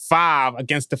 -5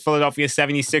 against the Philadelphia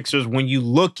 76ers. When you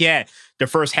look at the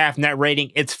first half net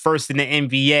rating, it's first in the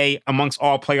NBA amongst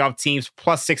all playoff teams,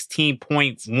 plus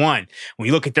 16.1. When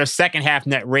you look at their second half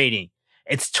net rating,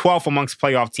 it's 12th amongst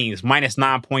playoff teams, minus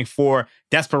 9.4.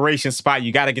 Desperation spot.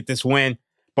 You got to get this win.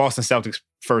 Boston Celtics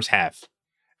first half.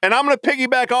 And I'm going to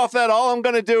piggyback off that. All I'm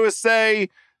going to do is say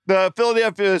the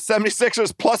Philadelphia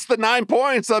 76ers plus the 9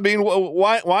 points. I mean,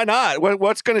 why not?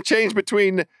 What's going to change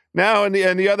between now and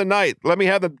the other night? Let me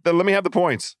have the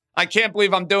points. I can't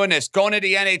believe I'm doing this. Going to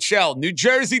the NHL. New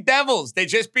Jersey Devils. They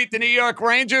just beat the New York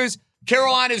Rangers.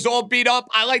 Carolina's all beat up.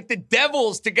 I like the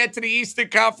Devils to get to the Eastern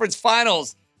Conference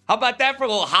Finals. How about that for a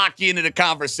little hockey into the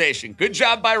conversation? Good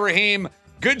job by Raheem.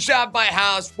 Good job by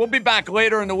House. We'll be back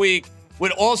later in the week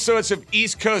with all sorts of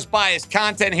East Coast biased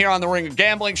content here on the Ring of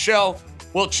Gambling Show.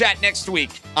 We'll chat next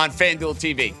week on FanDuel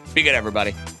TV. Be good,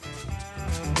 everybody.